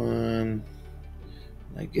next one.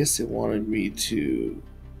 I guess it wanted me to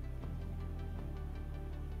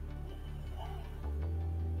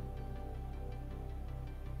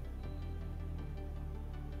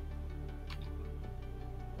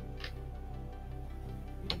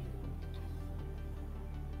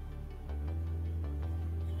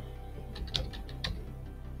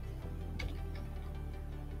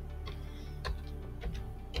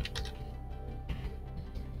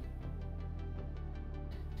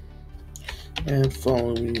add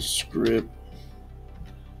following script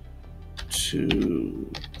to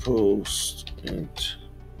post int.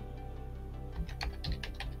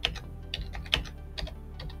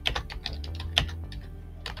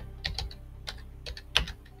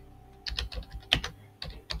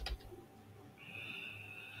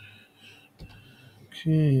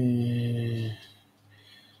 Okay,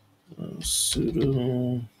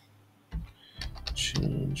 sudo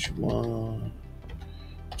change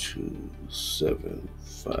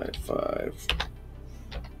 12755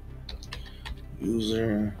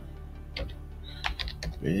 user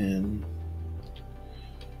bin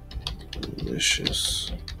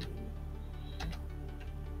malicious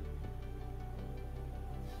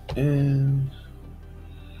and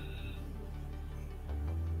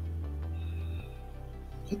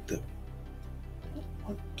what the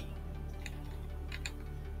what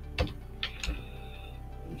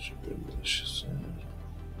the malicious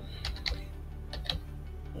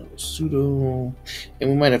sudo, and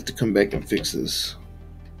we might have to come back and fix this.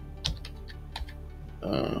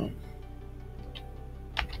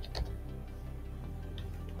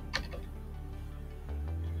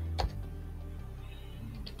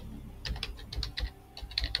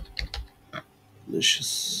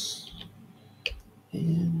 Malicious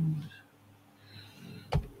and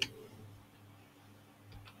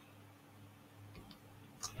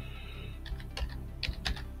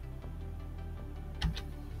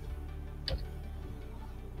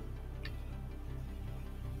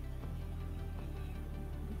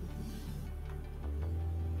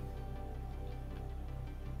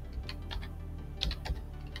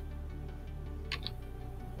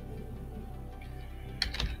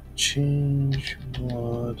change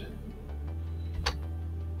mod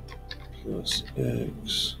plus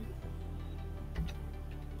x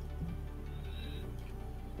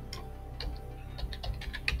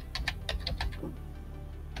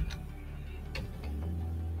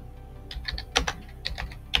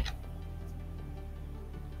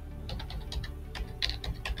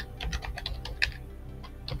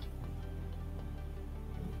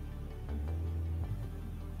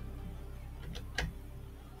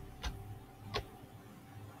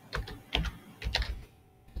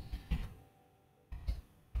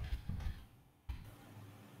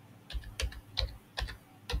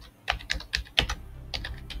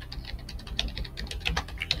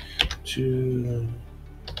to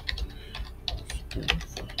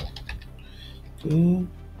okay.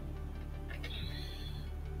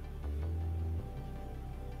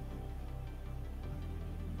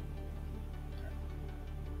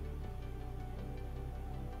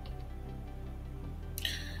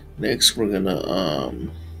 Next, we're gonna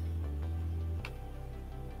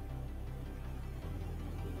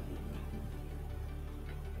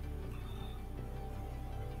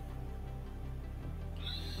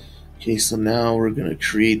okay, so now we're gonna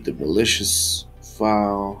create the malicious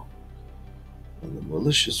file, and the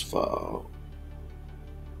malicious file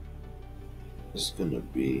is gonna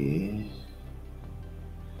be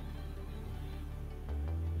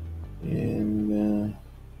in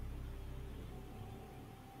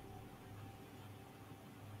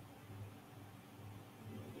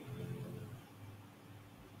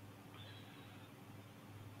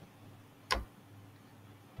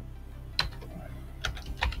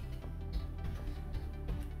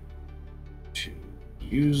to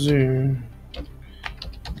user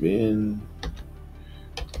bin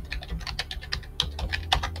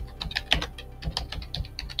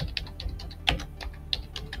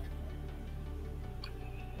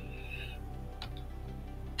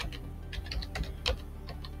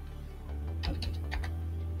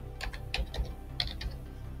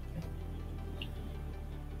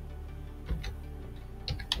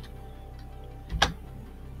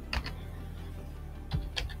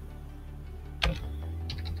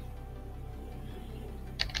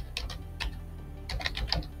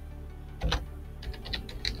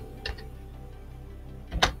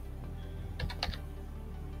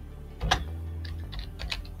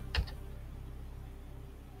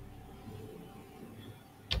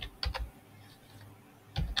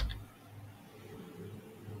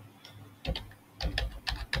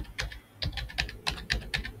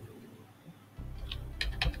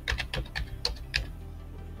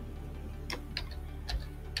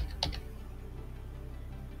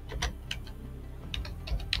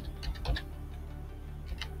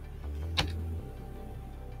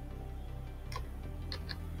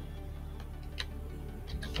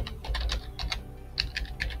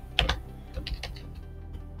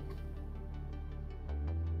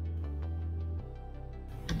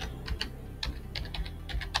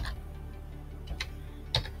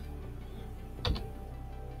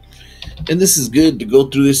And this is good to go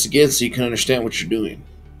through this again so you can understand what you're doing,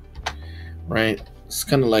 right? It's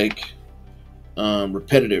kind of like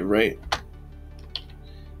repetitive, right?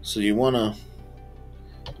 So you wanna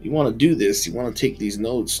do this. You want to take these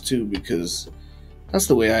notes too, because that's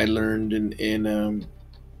the way I learned, and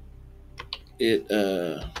it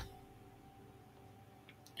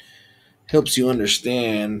helps you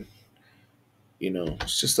understand.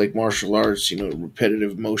 It's just like martial arts.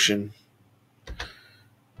 Repetitive motion.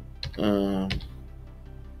 Um,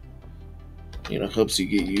 helps you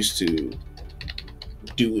get used to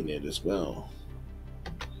doing it as well.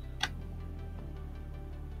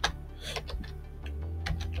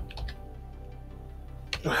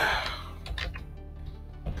 To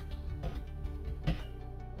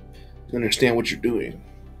understand what you're doing.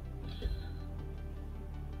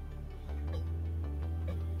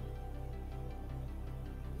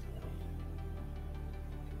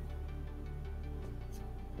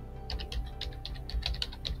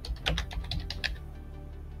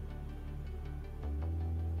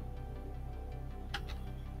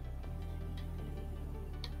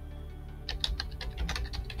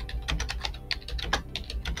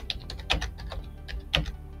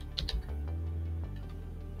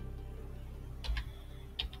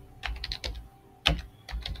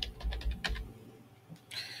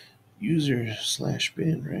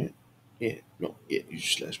 User/bin, right? Yeah, no, yeah,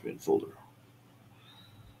 user/bin folder.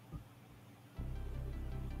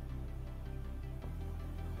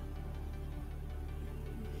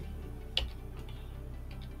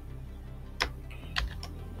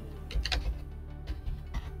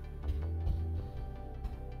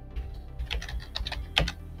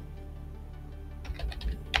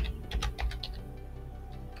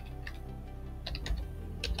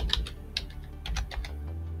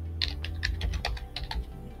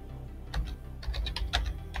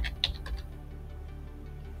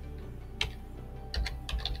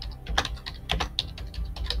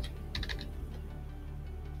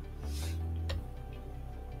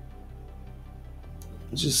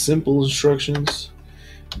 It's just simple instructions.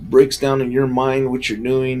 Breaks down in your mind what you're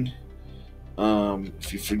doing.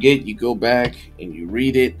 If you forget, you go back and you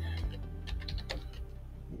read it.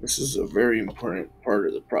 This is a very important part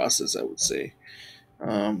of the process, I would say.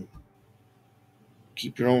 Um,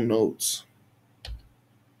 Keep your own notes.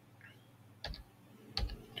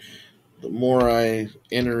 The more I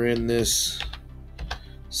enter in this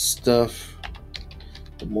stuff,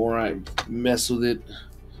 the more I mess with it,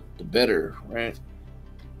 the better, right?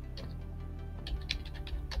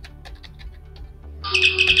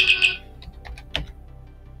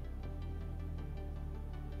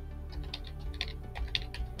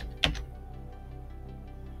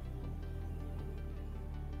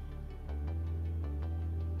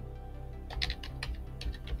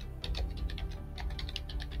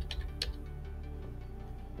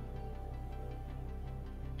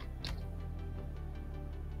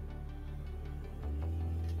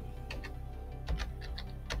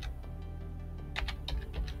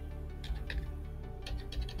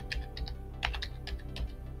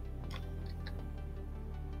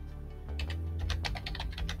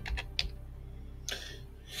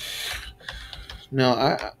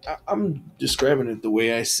 Now, I'm describing it the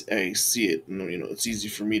way I see it. It's easy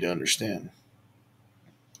for me to understand.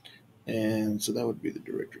 And so that would be the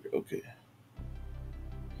directory. Okay.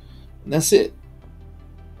 And that's it.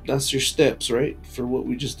 That's your steps, right? For what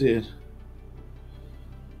we just did.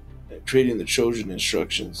 Creating the Trojan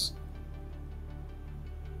instructions.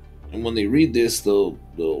 And when they read this, they'll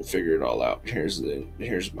figure it all out. Here's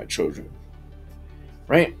my Trojan.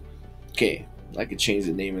 Right? Okay. I could change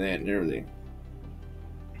the name of that and everything.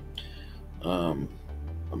 I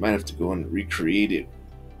might have to go and recreate it,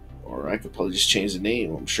 or I could probably just change the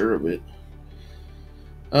name. I'm sure of it.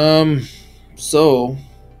 So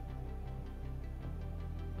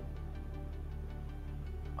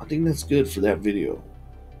I think that's good for that video.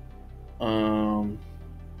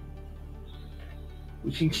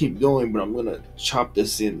 We can keep going, but I'm gonna chop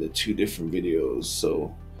this into 2 different videos,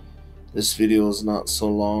 so this video is not so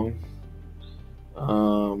long.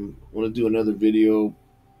 I'm gonna do another video,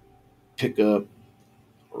 pick up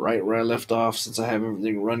right where I left off, since I have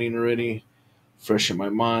everything running already, fresh in my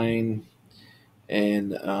mind,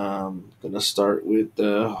 and gonna start with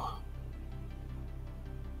I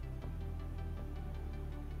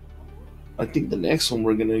think the next one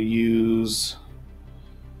we're gonna use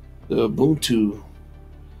the Ubuntu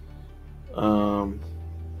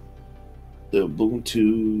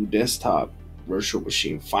desktop virtual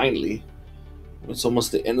machine. Finally, it's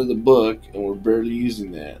almost the end of the book and we're barely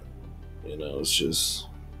using that. It's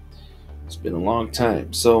been a long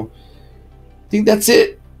time. So I think that's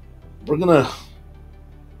it. we're gonna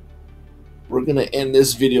end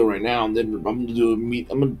this video right now, and then I'm gonna do a meet.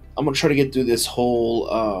 I'm gonna try to get through this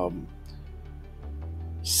whole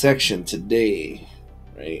section today,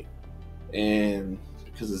 right? And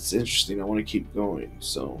because it's interesting, I want to keep going.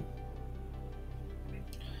 So,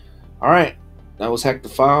 all right, that was Hack the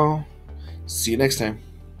File. See you next time.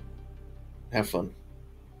 Have fun.